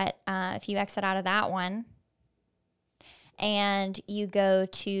say that if you exit out of that one and you go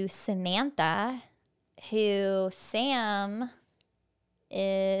to Samantha, Sam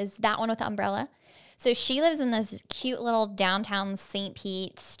is that one with the umbrella. So she lives in this cute little downtown St.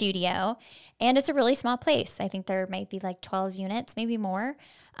 Pete studio, and it's a really small place. I think there might be like 12 units, maybe more.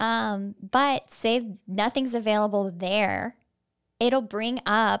 But say nothing's available there, it'll bring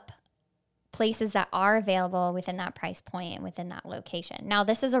up places that are available within that price point and within that location. Now,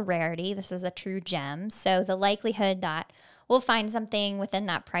 this is a rarity. This is a true gem. So the likelihood that we'll find something within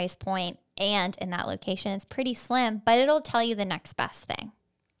that price point and in that location is pretty slim, but it'll tell you the next best thing.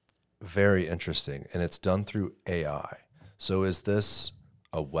 Very interesting. And it's done through AI. So is this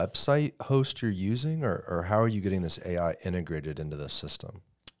a website host you're using, or how are you getting this AI integrated into the system?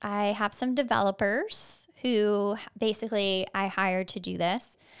 I have some developers who basically I hired to do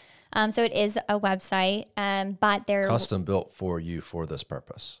this. So it is a website, but they're custom built for you for this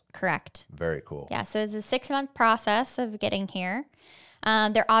purpose. Correct. Very cool. Yeah. So it's a 6-month process of getting here.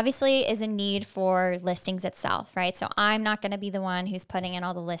 There obviously is a need for listings itself, right? So I'm not going to be the one who's putting in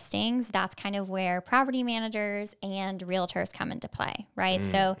all the listings. That's kind of where property managers and realtors come into play, right?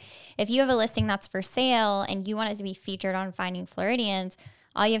 So if you have a listing that's for sale and you want it to be featured on Finding Floridians,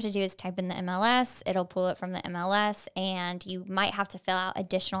 all you have to do is type in the MLS. It'll pull it from the MLS, and you might have to fill out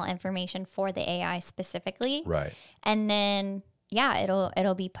additional information for the AI specifically. Right. And then, yeah,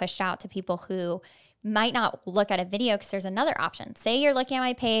 it'll be pushed out to people who might not look at a video, because there's another option. Say you're looking at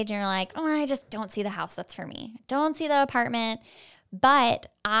my page and you're like, oh, I just don't see the house that's for me. Don't see the apartment, but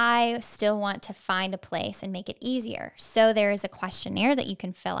I still want to find a place and make it easier. So there is a questionnaire that you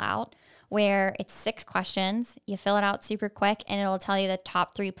can fill out where it's 6 questions. You fill it out super quick, and it'll tell you the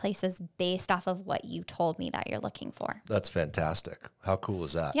top 3 places based off of what you told me that you're looking for. That's fantastic. How cool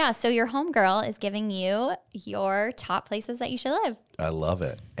is that? Yeah, so your homegirl is giving you your top places that you should live. I love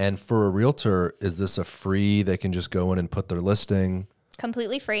it. And for a realtor, is this a free, they can just go in and put their listing?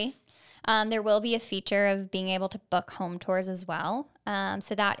 Completely free. There will be a feature of being able to book home tours as well.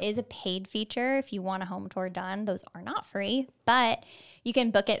 So that is a paid feature if you want a home tour done. Those are not free, but you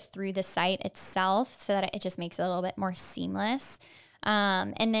can book it through the site itself so that it just makes it a little bit more seamless.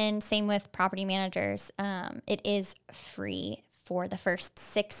 And then same with property managers. It is free for the first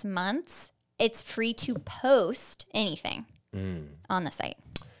 6 months. It's free to post anything on the site.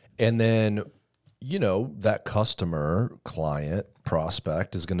 And then, you know, that customer, client,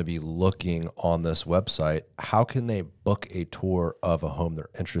 prospect is going to be looking on this website. How can they book a tour of a home they're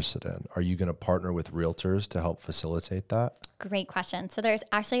interested in? Are you going to partner with realtors to help facilitate that? Great question. So there's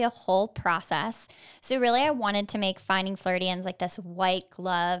actually a whole process. So really, I wanted to make Finding Floridians like this white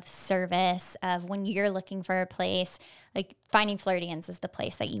glove service of when you're looking for a place, like Finding Floridians is the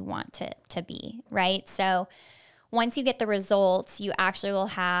place that you want to be, right? So once you get the results, you actually will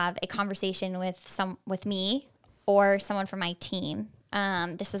have a conversation with me or someone from my team.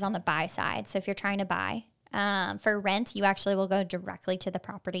 This is on the buy side. So if you're trying to buy, for rent, you actually will go directly to the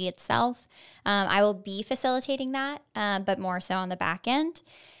property itself. I will be facilitating that, but more so on the back end.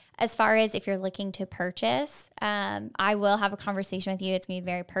 As far as if you're looking to purchase, I will have a conversation with you. It's going to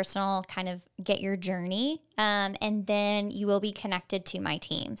be very personal, kind of get your journey. And then you will be connected to my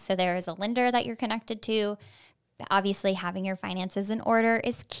team. So there is a lender that you're connected to. Obviously, having your finances in order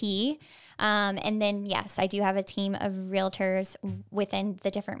is key. And then, yes, I do have a team of realtors within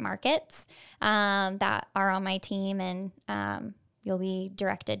the different markets that are on my team, and you'll be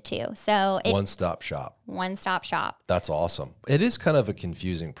directed to. So one-stop shop. One-stop shop. That's awesome. It is kind of a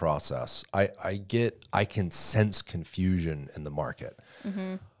confusing process. I can sense confusion in the market.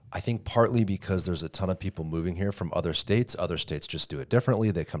 Mm-hmm. I think partly because there's a ton of people moving here from other states. Other states just do it differently.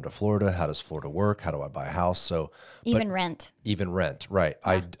 They come to Florida. How does Florida work? How do I buy a house? So even rent, right?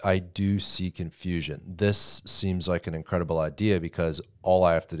 Yeah. I do see confusion. This seems like an incredible idea because all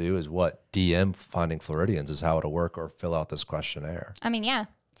I have to do is DM Finding Floridians is how it'll work, or fill out this questionnaire. I mean, yeah.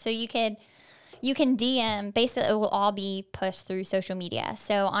 So you could You can DM, basically it will all be pushed through social media.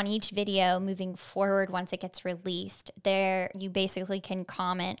 So on each video moving forward, once it gets released, there you basically can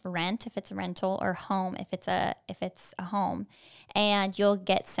comment rent if it's a rental or home if it's a home. And you'll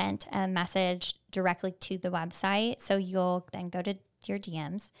get sent a message directly to the website. So you'll then go to your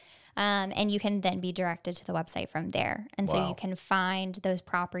DMs. And you can then be directed to the website from there. And so you can find those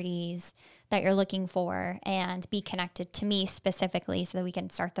properties that you're looking for and be connected to me specifically so that we can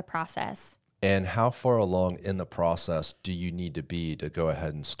start the process. And how far along in the process do you need to be to go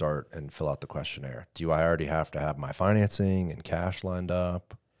ahead and start and fill out the questionnaire? Do I already have to have my financing and cash lined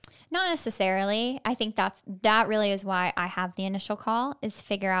up? Not necessarily. I think that really is why I have the initial call, is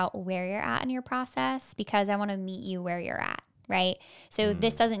figure out where you're at in your process, because I want to meet you where you're at. Right. So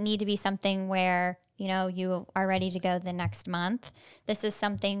this doesn't need to be something where, you are ready to go the next month. This is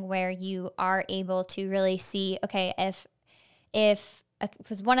something where you are able to really see, okay,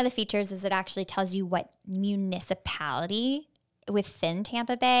 because one of the features is it actually tells you what municipality within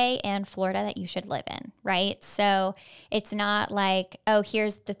Tampa Bay and Florida that you should live in, right? So it's not like, oh,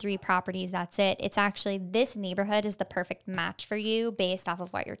 here's the 3 properties, that's it. It's actually, this neighborhood is the perfect match for you based off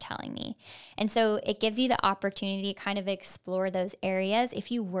of what you're telling me. And so it gives you the opportunity to kind of explore those areas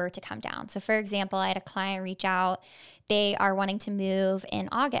if you were to come down. So for example, I had a client reach out. They are wanting to move in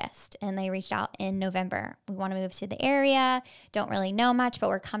August and they reached out in November. We want to move to the area, don't really know much, but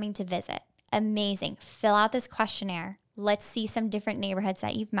we're coming to visit. Amazing. Fill out this questionnaire. Let's see some different neighborhoods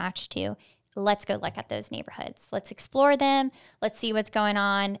that you've matched to. Let's go look at those neighborhoods. Let's explore them. Let's see what's going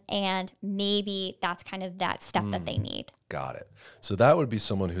on. And maybe that's kind of that step that they need. Got it. So that would be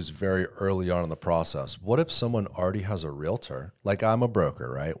someone who's very early on in the process. What if someone already has a realtor? Like, I'm a broker,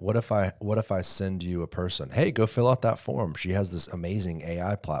 right? What if I send you a person, hey, go fill out that form. She has this amazing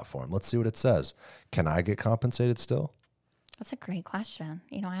AI platform. Let's see what it says. Can I get compensated still? That's a great question.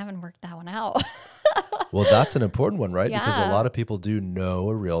 I haven't worked that one out. Well, that's an important one, right? Yeah. Because a lot of people do know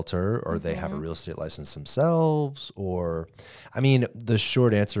a realtor, or they have a real estate license themselves, the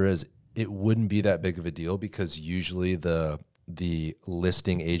short answer is it wouldn't be that big of a deal, because usually the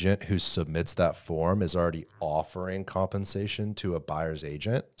listing agent who submits that form is already offering compensation to a buyer's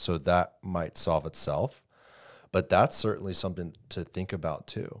agent. So that might solve itself. But that's certainly something to think about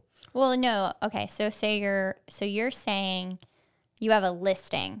too. Well, no. Okay. So you're saying you have a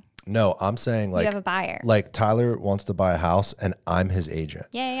listing. No, I'm saying like you have a buyer. Like Tyler wants to buy a house and I'm his agent.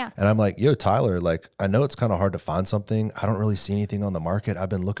 Yeah. And I'm like, yo, Tyler, like, I know it's kind of hard to find something. I don't really see anything on the market. I've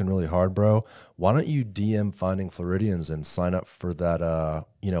been looking really hard, bro. Why don't you DM Finding Floridians and sign up for that,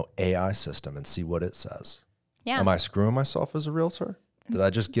 AI system and see what it says? Yeah. Am I screwing myself as a realtor? Did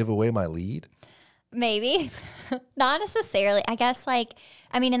I just give away my lead? Maybe. Not necessarily. I guess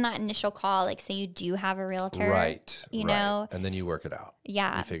in that initial call, like say you do have a realtor. Right. You know. And then you work it out.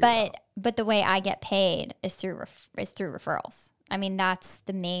 Yeah. But the way I get paid is through referrals. I mean, that's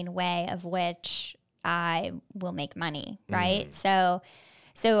the main way of which I will make money, right? So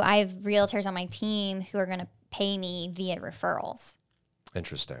I have realtors on my team who are going to pay me via referrals.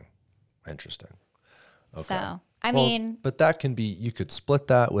 Interesting. Okay. So but that can be, you could split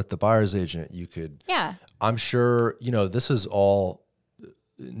that with the buyer's agent. You could, yeah, I'm sure, this is all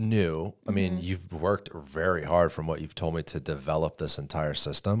new. I mean, you've worked very hard from what you've told me to develop this entire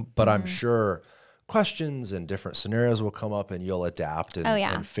system, but I'm sure questions and different scenarios will come up and you'll adapt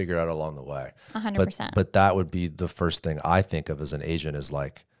and figure it out along the way. 100%. But that would be the first thing I think of as an agent is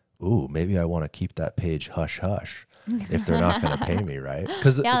like, ooh, maybe I want to keep that page hush hush if they're not going to pay me, right?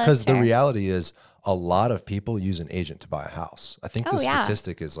 Because the reality is a lot of people use an agent to buy a house. I think the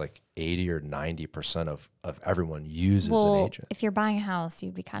statistic is like 80 or 90% of everyone uses an agent. If you're buying a house,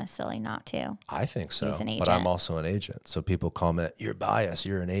 you'd be kind of silly not to. I think so, use an agent. But I'm also an agent. So people comment, you're biased,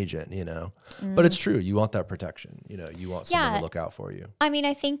 you're an agent, But it's true. You want that protection. You want someone to look out for you. I mean,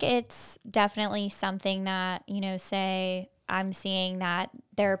 I think it's definitely something that, say I'm seeing that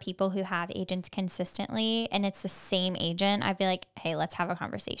there are people who have agents consistently and it's the same agent. I'd be like, hey, let's have a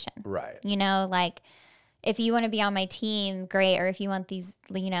conversation. Right. If you want to be on my team, great. Or if you want these,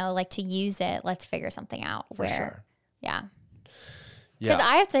 to use it, let's figure something out. For sure. Yeah. Because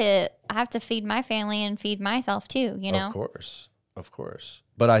I have to feed my family and feed myself too, Of course.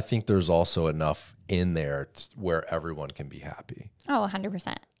 But I think there's also enough in there where everyone can be happy. Oh,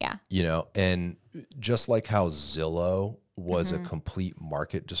 100%. Yeah. And just like how Zillow was a complete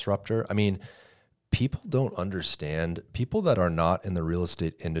market disruptor. I mean, people don't understand, people that are not in the real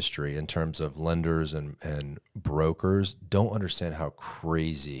estate industry in terms of lenders and brokers don't understand how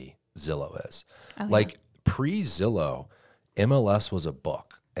crazy Zillow is. Pre-Zillow, MLS was a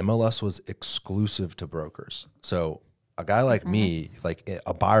book. MLS was exclusive to brokers. So A guy like me, like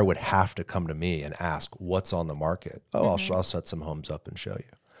a buyer would have to come to me and ask what's on the market. Oh, I'll set some homes up and show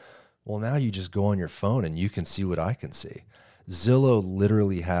you. Well, now you just go on your phone and you can see what I can see. Zillow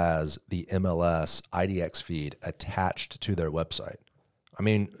literally has the MLS IDX feed attached to their website. I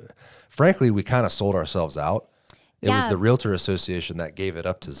mean, frankly, we kind of sold ourselves out. It was the Realtor Association that gave it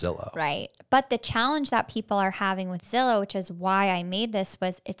up to Zillow. Right. But the challenge that people are having with Zillow, which is why I made this,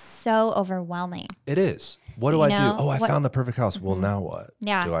 was it's so overwhelming. It is. What do I do? Oh, I found the perfect house. Well, now what?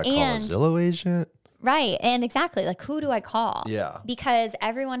 Yeah. Do I call a Zillow agent? Right. And exactly. Like, who do I call? Yeah. Because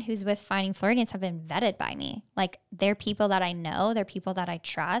everyone who's with Finding Floridians have been vetted by me. Like, they're people that I know. They're people that I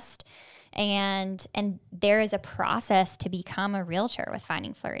trust. And there is a process to become a realtor with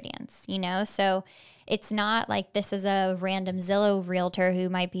Finding Floridians, you know? So it's not like this is a random Zillow realtor who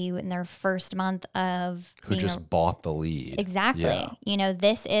might be in their first month of who just bought the lead. Exactly. Yeah. You know,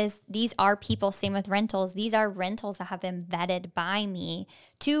 these are people, same with rentals. These are rentals that have been vetted by me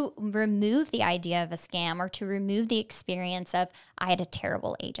to remove the idea of a scam or to remove the experience of I had a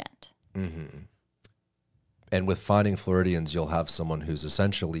terrible agent. Mm-hmm. And with Finding Floridians, you'll have someone who's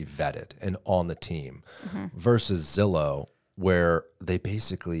essentially vetted and on the team versus Zillow, where they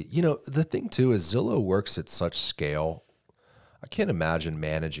basically, you know, the thing too is Zillow works at such scale. I can't imagine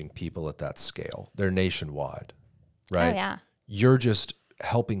managing people at that scale. They're nationwide, right? Oh, yeah. You're just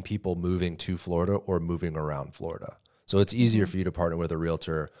helping people moving to Florida or moving around Florida. So it's easier for you to partner with a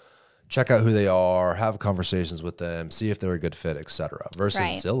realtor, check out who they are, have conversations with them, see if they're a good fit, et cetera.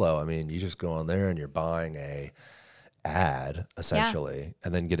 Versus Zillow, I mean, you just go on there and you're buying a ad, essentially,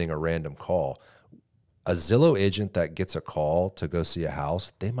 and then getting a random call. A Zillow agent that gets a call to go see a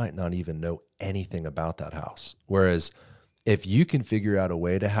house, they might not even know anything about that house. Whereas if you can figure out a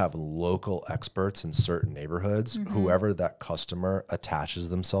way to have local experts in certain neighborhoods, whoever that customer attaches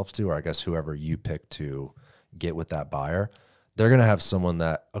themselves to, or I guess whoever you pick to get with that buyer, they're going to have someone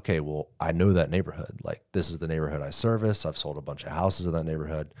that, okay, well, I know that neighborhood. Like, this is the neighborhood I service. I've sold a bunch of houses in that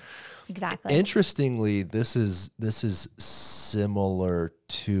neighborhood. Exactly. Interestingly, this is similar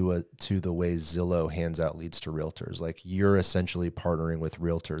to the way Zillow hands out leads to realtors. Like, you're essentially partnering with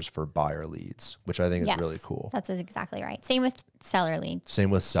realtors for buyer leads, which I think is really cool. That's exactly right. Same with seller leads. Same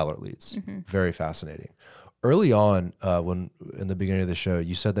with seller leads. Very fascinating. Early on, when in the beginning of the show,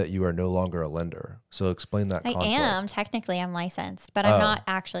 you said that you are no longer a lender. So explain that conflict. I am. Technically, I'm licensed, but I'm not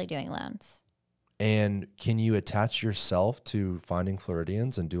actually doing loans. And can you attach yourself to Finding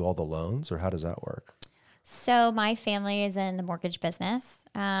Floridians and do all the loans, or how does that work? So my family is in the mortgage business.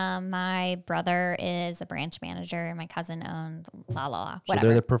 My brother is a branch manager, and my cousin owns whatever. So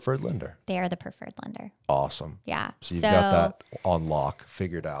they're the preferred lender. They are the preferred lender. Awesome. Yeah. So you've got that on lock,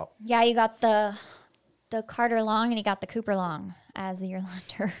 figured out. Yeah, you got the Carter Long and you got the Cooper Long as your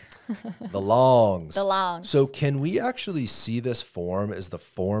lender. The longs. The longs. So can we actually see this form? Is the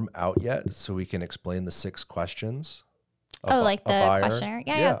form out yet so we can explain the 6 questions? Like the questionnaire?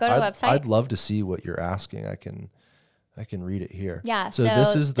 Yeah, go to the website. I'd love to see what you're asking. I can read it here. Yeah. So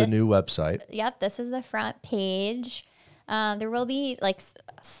this is the new website. Yep, this is the front page. There will be like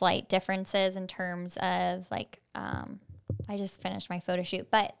slight differences in terms of like, I just finished my photo shoot,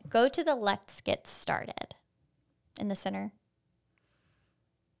 but go to the Let's Get Started in the center.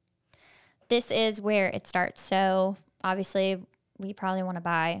 This is where it starts. So obviously we probably want to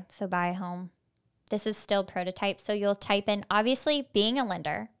buy a home. This is still prototype. So you'll type in, obviously being a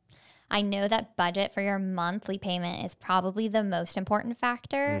lender, I know that budget for your monthly payment is probably the most important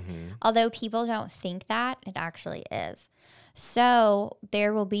factor. Although people don't think that, it actually is. So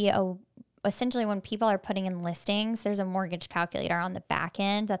there will be essentially when people are putting in listings, there's a mortgage calculator on the back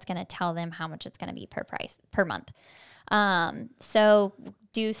end that's going to tell them how much it's going to be per month. So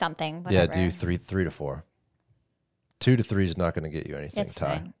do something. Whatever. Yeah, do three to 4. 2 to 3 is not going to get you anything. It's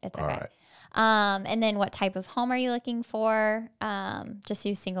fine. It's all okay. Right. And then what type of home are you looking for? Just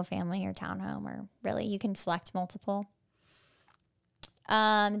do single family or townhome, or really you can select multiple.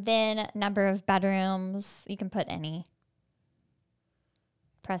 Then number of bedrooms, you can put any.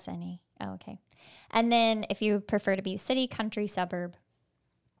 Press any. Oh, okay. And then if you prefer to be city, country, suburb.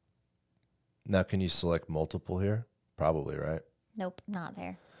 Now, can you select multiple here? Probably, right? Nope, not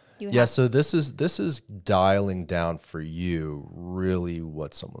there. So this is dialing down for you really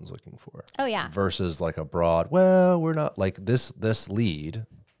what someone's looking for. Oh, yeah. Versus like a broad, well, we're not like this lead,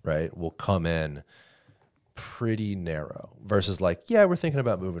 right, will come in pretty narrow versus like, yeah, we're thinking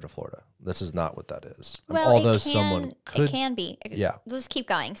about moving to Florida. This is not what that is. Well, although someone could. It can be. Yeah. Let's keep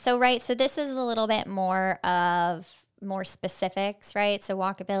going. So, right. So this is a little bit more specifics, right? So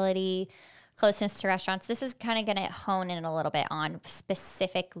walkability, closeness to restaurants. This is kind of going to hone in a little bit on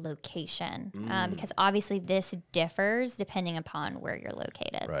specific location because obviously this differs depending upon where you're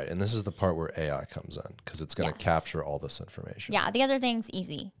located. Right. And this is the part where AI comes in because it's going to capture all this information. Yeah. The other thing's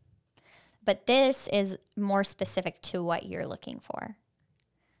easy, but this is more specific to what you're looking for.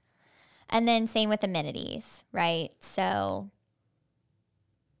 And then same with amenities, right? So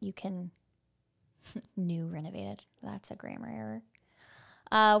you can new renovated. That's a grammar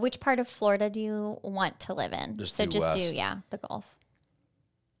error. Which part of Florida do you want to live in? Just do west. The Gulf.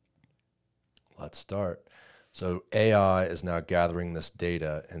 Let's start. So AI is now gathering this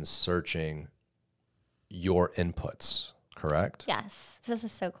data and searching your inputs, correct? Yes. This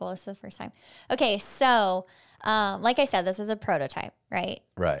is so cool. This is the first time. Okay, so like I said, this is a prototype, right?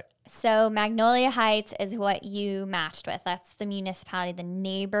 Right. So Magnolia Heights is what you matched with. That's the municipality, the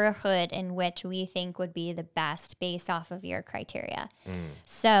neighborhood in which we think would be the best based off of your criteria.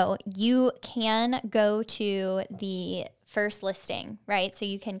 So you can go to the first listing, right? So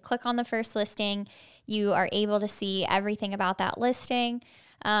you can click on the first listing. You are able to see everything about that listing.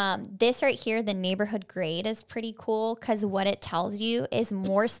 This right here, the neighborhood grade, is pretty cool because what it tells you is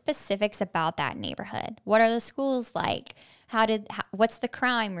more specifics about that neighborhood. What are the schools like? What's the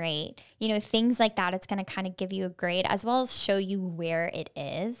crime rate? You know, things like that. It's going to kind of give you a grade as well as show you where it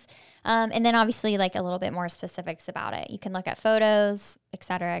is. And then obviously like a little bit more specifics about it. You can look at photos, et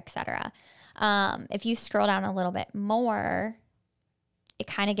cetera, et cetera. If you scroll down a little bit more, it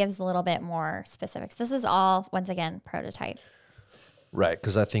kind of gives a little bit more specifics. This is all, once again, prototype. Right,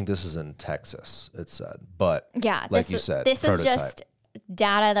 because I think this is in Texas, it said. But yeah, like you said, this prototype. is just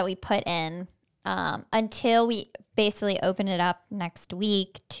data that we put in until we basically open it up next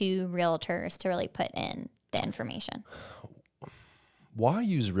week to realtors to really put in the information. Why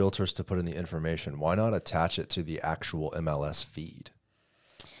use realtors to put in the information? Why not attach it to the actual MLS feed?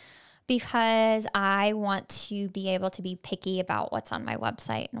 Because I want to be able to be picky about what's on my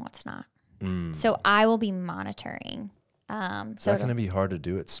website and what's not. So I will be monitoring. Is that going to be hard to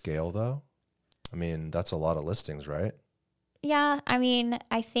do at scale, though? I mean, that's a lot of listings, right? Yeah. I mean,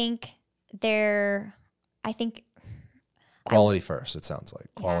 I think quality first, it sounds like.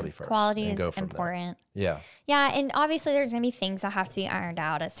 Quality first. Quality is important. Yeah. Yeah. And obviously there's going to be things that have to be ironed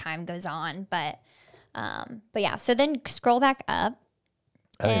out as time goes on. But yeah. So then scroll back up.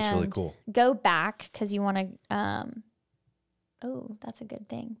 I think it's really cool. Go back because you want to, oh, that's a good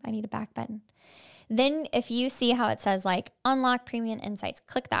thing. I need a back button. Then if you see how it says like unlock premium insights,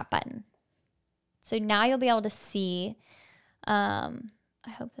 click that button. So now you'll be able to see, I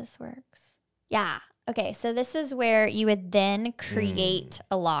hope this works. Yeah. Okay. So this is where you would then create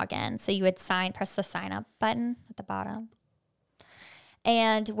a login. So you would press the sign up button at the bottom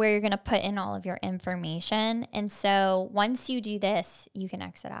and where you're going to put in all of your information. And so once you do this, you can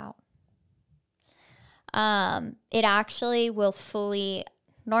exit out. It actually will fully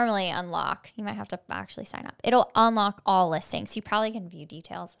normally unlock. You might have to actually sign up. It'll unlock all listings. You probably can view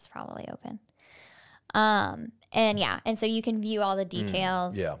details. It's probably open. And so you can view all the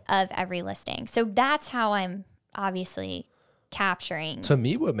details of every listing. So that's how I'm obviously capturing. To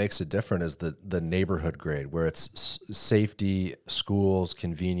me, what makes it different is the neighborhood grade, where it's safety, schools,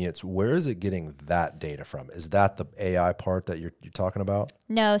 convenience. Where is it getting that data from? Is that the AI part that you're talking about?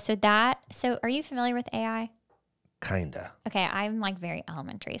 No. So are you familiar with AI? Kinda. Okay, I'm like very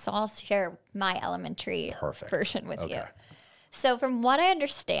elementary, so I'll share my elementary version with you. So from what I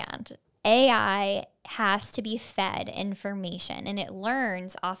understand, AI has to be fed information and it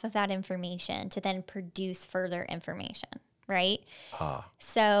learns off of that information to then produce further information, right?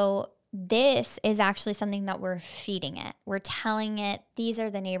 So this is actually something that we're feeding it. We're telling it, these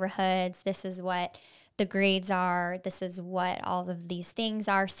are the neighborhoods, this is what the grades are, this is what all of these things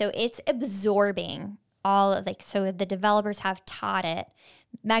are. So it's absorbing so the developers have taught it.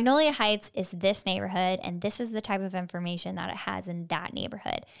 Magnolia Heights is this neighborhood, and this is the type of information that it has in that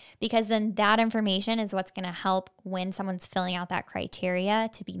neighborhood. Because then that information is what's going to help when someone's filling out that criteria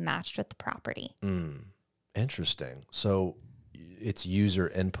to be matched with the property. Interesting. So it's user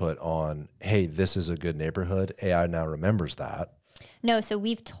input on, hey, this is a good neighborhood. AI now remembers that. No, so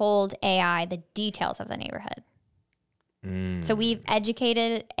we've told AI the details of the neighborhood. So we've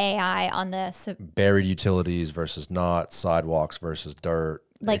educated AI on the buried utilities versus not, sidewalks versus dirt,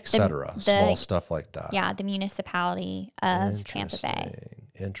 like etc. Small stuff like that. Yeah, the municipality of Tampa Bay.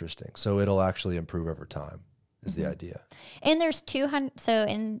 Interesting. So it'll actually improve over time is the idea. And there's 200. So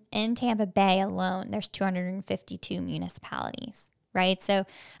in Tampa Bay alone, there's 252 municipalities. Right. So,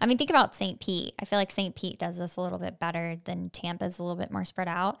 I mean, think about St. Pete. I feel like St. Pete does this a little bit better than Tampa's a little bit more spread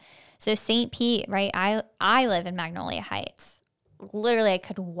out. So St. Pete, right? I live in Magnolia Heights. literally I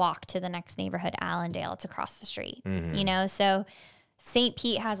could walk to the next neighborhood, Allendale. It's across the street, you know? So St.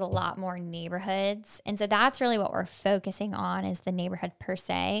 Pete has a lot more neighborhoods. And so that's really what we're focusing on is the neighborhood per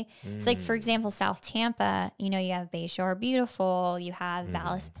se. So like, for example, South Tampa, you know, you have Bayshore Beautiful, you have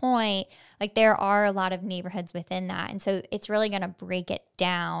Ballast Point. Like there are a lot of neighborhoods within that. And so it's really going to break it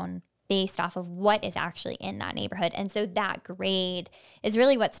down based off of what is actually in that neighborhood. And so that grade is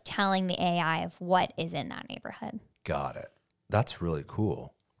really what's telling the AI of what is in that neighborhood. Got it. That's really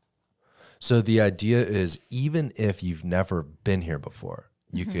cool. So the idea is even if you've never been here before,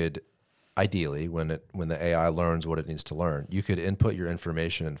 you could ideally, when the AI learns what it needs to learn, you could input your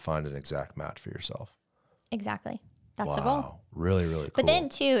information and find an exact match for yourself. Exactly. That's the goal. Really, really cool. But then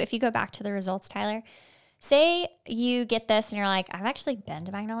too, if you go back to the results, Tyler, say you get this and you're like, I've actually been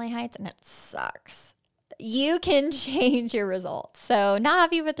to Magnolia Heights and it sucks. You can change your results. So not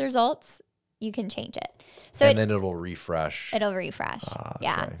happy with the results, you can change it. So then it'll refresh. It'll refresh.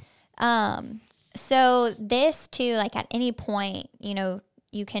 Yeah. Okay. So this too, like at any point, you know,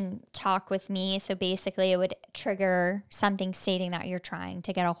 you can talk with me. So basically it would trigger something stating that you're trying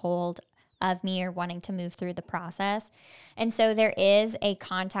to get a hold of me or wanting to move through the process. And so there is a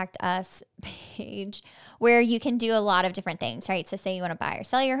contact us page where you can do a lot of different things, right? So say you want to buy or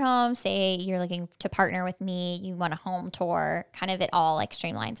sell your home, say you're looking to partner with me, you want a home tour, kind of it all like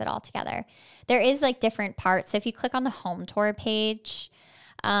streamlines it all together. There is like different parts. So if you click on the home tour page,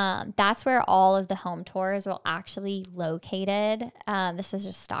 that's where all of the home tours will actually located. This is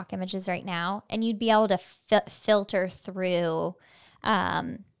just stock images right now. And you'd be able to filter through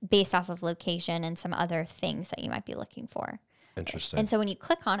based off of location and some other things that you might be looking for. Interesting. And so when you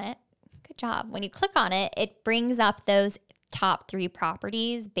click on it, good job. When you click on it, it brings up those top 3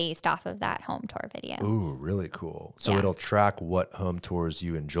 properties based off of that home tour video. Ooh, really cool. So it'll track what home tours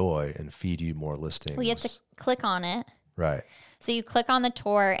you enjoy and feed you more listings. Well, you have to click on it. Right. So you click on the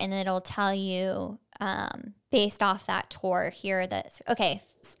tour and it'll tell you based off that tour, here are the, okay,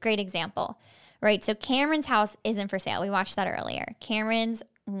 great example, right? So Cameron's house isn't for sale. We watched that earlier. Cameron's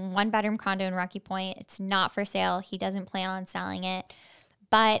 1-bedroom condo in Rocky Point. It's not for sale. He doesn't plan on selling it.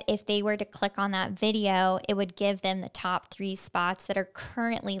 But if they were to click on that video, it would give them the top 3 spots that are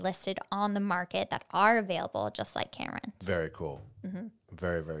currently listed on the market that are available, just like Cameron's. Very cool.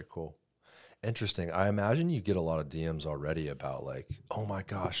 Very, very cool. Interesting. I imagine you get a lot of DMs already about like, oh my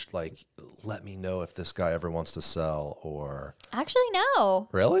gosh, like let me know if this guy ever wants to sell or. Actually, no.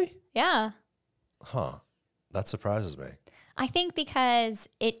 Really? Yeah. Huh. That surprises me. I think because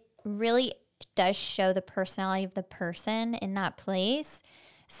it really does show the personality of the person in that place.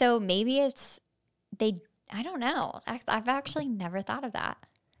 So maybe it's, I don't know. I've actually never thought of that.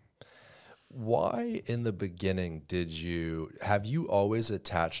 Why in the beginning have you always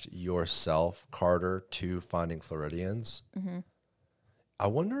attached yourself, Carter, to Finding Floridians? I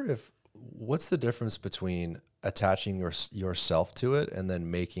wonder what's the difference between attaching yourself to it and then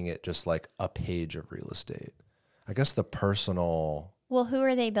making it just like a page of real estate? I guess the personal. Well, who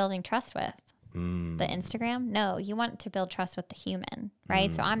are they building trust with? The Instagram? No, you want to build trust with the human,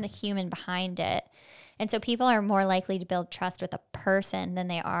 right? So I'm the human behind it. And so people are more likely to build trust with a person than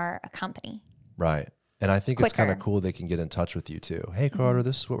they are a company. Right. And I think it's kind of cool they can get in touch with you too. Hey, Carter,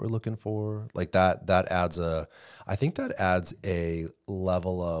 this is what we're looking for. Like that adds I think that adds a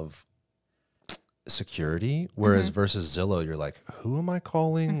level of security. Whereas versus Zillow, you're like, who am I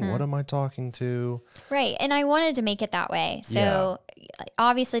calling? What am I talking to? Right. And I wanted to make it that way. So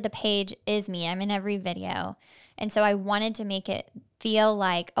obviously the page is me. I'm in every video. And so I wanted to make it feel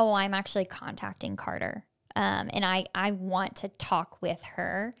like, oh, I'm actually contacting Carter. And I want to talk with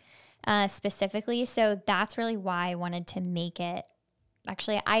her specifically. So that's really why I wanted to make it.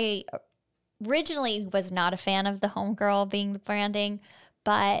 Actually, I originally was not a fan of the homegirl being the branding,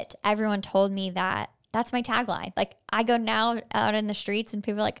 but everyone told me that that's my tagline. Like I go now out in the streets and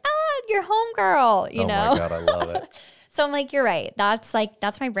people are like, you're homegirl, you know? Oh my God, I love it. So I'm like, you're right. That's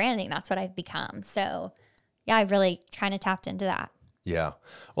my branding. That's what I've become. So yeah, I've really kind of tapped into that. Yeah.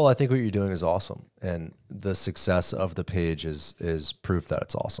 Well, I think what you're doing is awesome. And the success of the page is proof that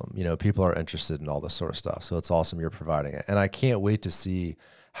it's awesome. You know, people are interested in all this sort of stuff. So it's awesome you're providing it. And I can't wait to see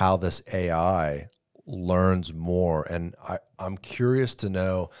how this AI learns more. And I'm curious to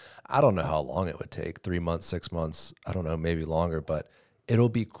know, I don't know how long it would take, 3 months, 6 months, I don't know, maybe longer, but it'll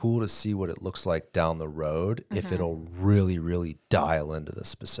be cool to see what it looks like down the road if it'll really, really dial into the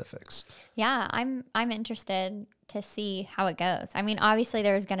specifics. Yeah, I'm interested to see how it goes. I mean, obviously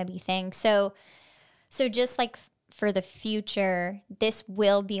there's going to be things. So just like for the future, this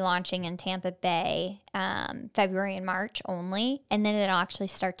will be launching in Tampa Bay February and March only. And then it'll actually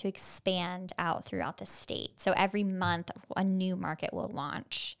start to expand out throughout the state. So every month, a new market will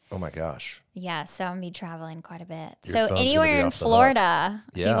launch. Oh my gosh. Yeah, so I'm going to be traveling quite a bit. Your So phone's anywhere gonna be in off the Florida,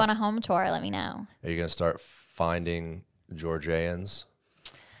 hook. if you want a home tour, let me know. Are you going to start finding Georgians?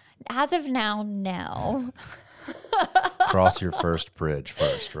 As of now, no. Cross your first bridge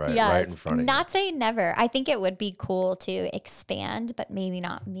first, right? Yes. Right in front of you. Not say never. I think it would be cool to expand, but maybe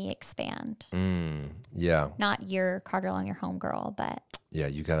not me expand. Yeah. Not your Carter Long, your homegirl, but Yeah,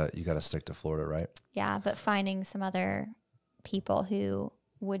 you gotta stick to Florida, right? yeah, but finding some other people who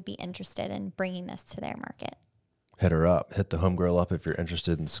would be interested in bringing this to their market. Hit her up. Hit the homegirl up if you're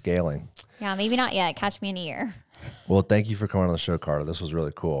interested in scaling. Yeah, maybe not yet. Catch me in a year. Well, thank you for coming on the show, Carter. This was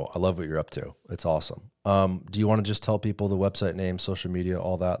really cool. I love what you're up to. It's awesome. Do you want to just tell people the website name, social media,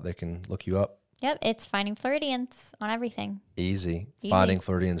 all that? They can look you up? Yep, it's Finding Floridians on everything. Easy.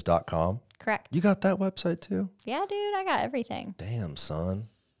 FindingFloridians.com. Correct. You got that website too? Yeah, dude, I got everything. Damn, son.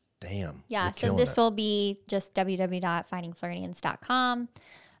 Damn. Yeah, so this will be just www.findingfloridians.com.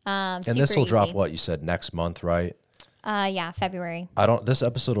 And this will drop what you said next month, right? Yeah, February. This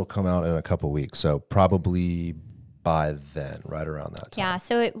episode will come out in a couple weeks, so probably by then, right around that time. Yeah,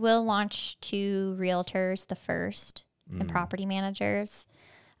 so it will launch to realtors the first and property managers.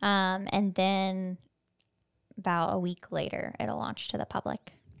 And then about a week later, it'll launch to the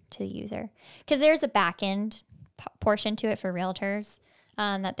public, to the user. Because there's a back end portion to it for realtors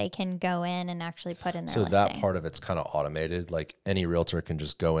that they can go in and actually put in their listing. That part of it's kind of automated. Like any realtor can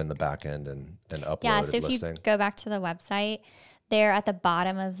just go in the back end and upload yeah, so a if listing. you go back to the website, there at the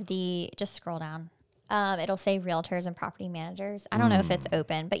bottom of just scroll down. It'll say realtors and property managers. I don't know if it's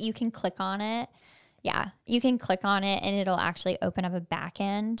open, but you can click on it. Yeah, you can click on it and it'll actually open up a back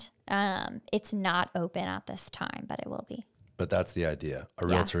end. It's not open at this time, but it will be. But that's the idea. A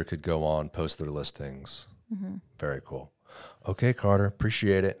realtor could go on, post their listings. Very cool. Okay, Carter,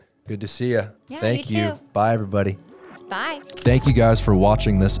 appreciate it. Good to see you. Yeah, Thank you you. too. Bye, everybody. Bye. Thank you guys for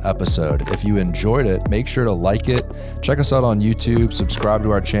watching this episode. If you enjoyed it, make sure to like it. Check us out on YouTube, subscribe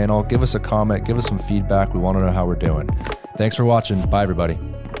to our channel, give us a comment, give us some feedback. We want to know how we're doing. Thanks for watching. Bye, everybody.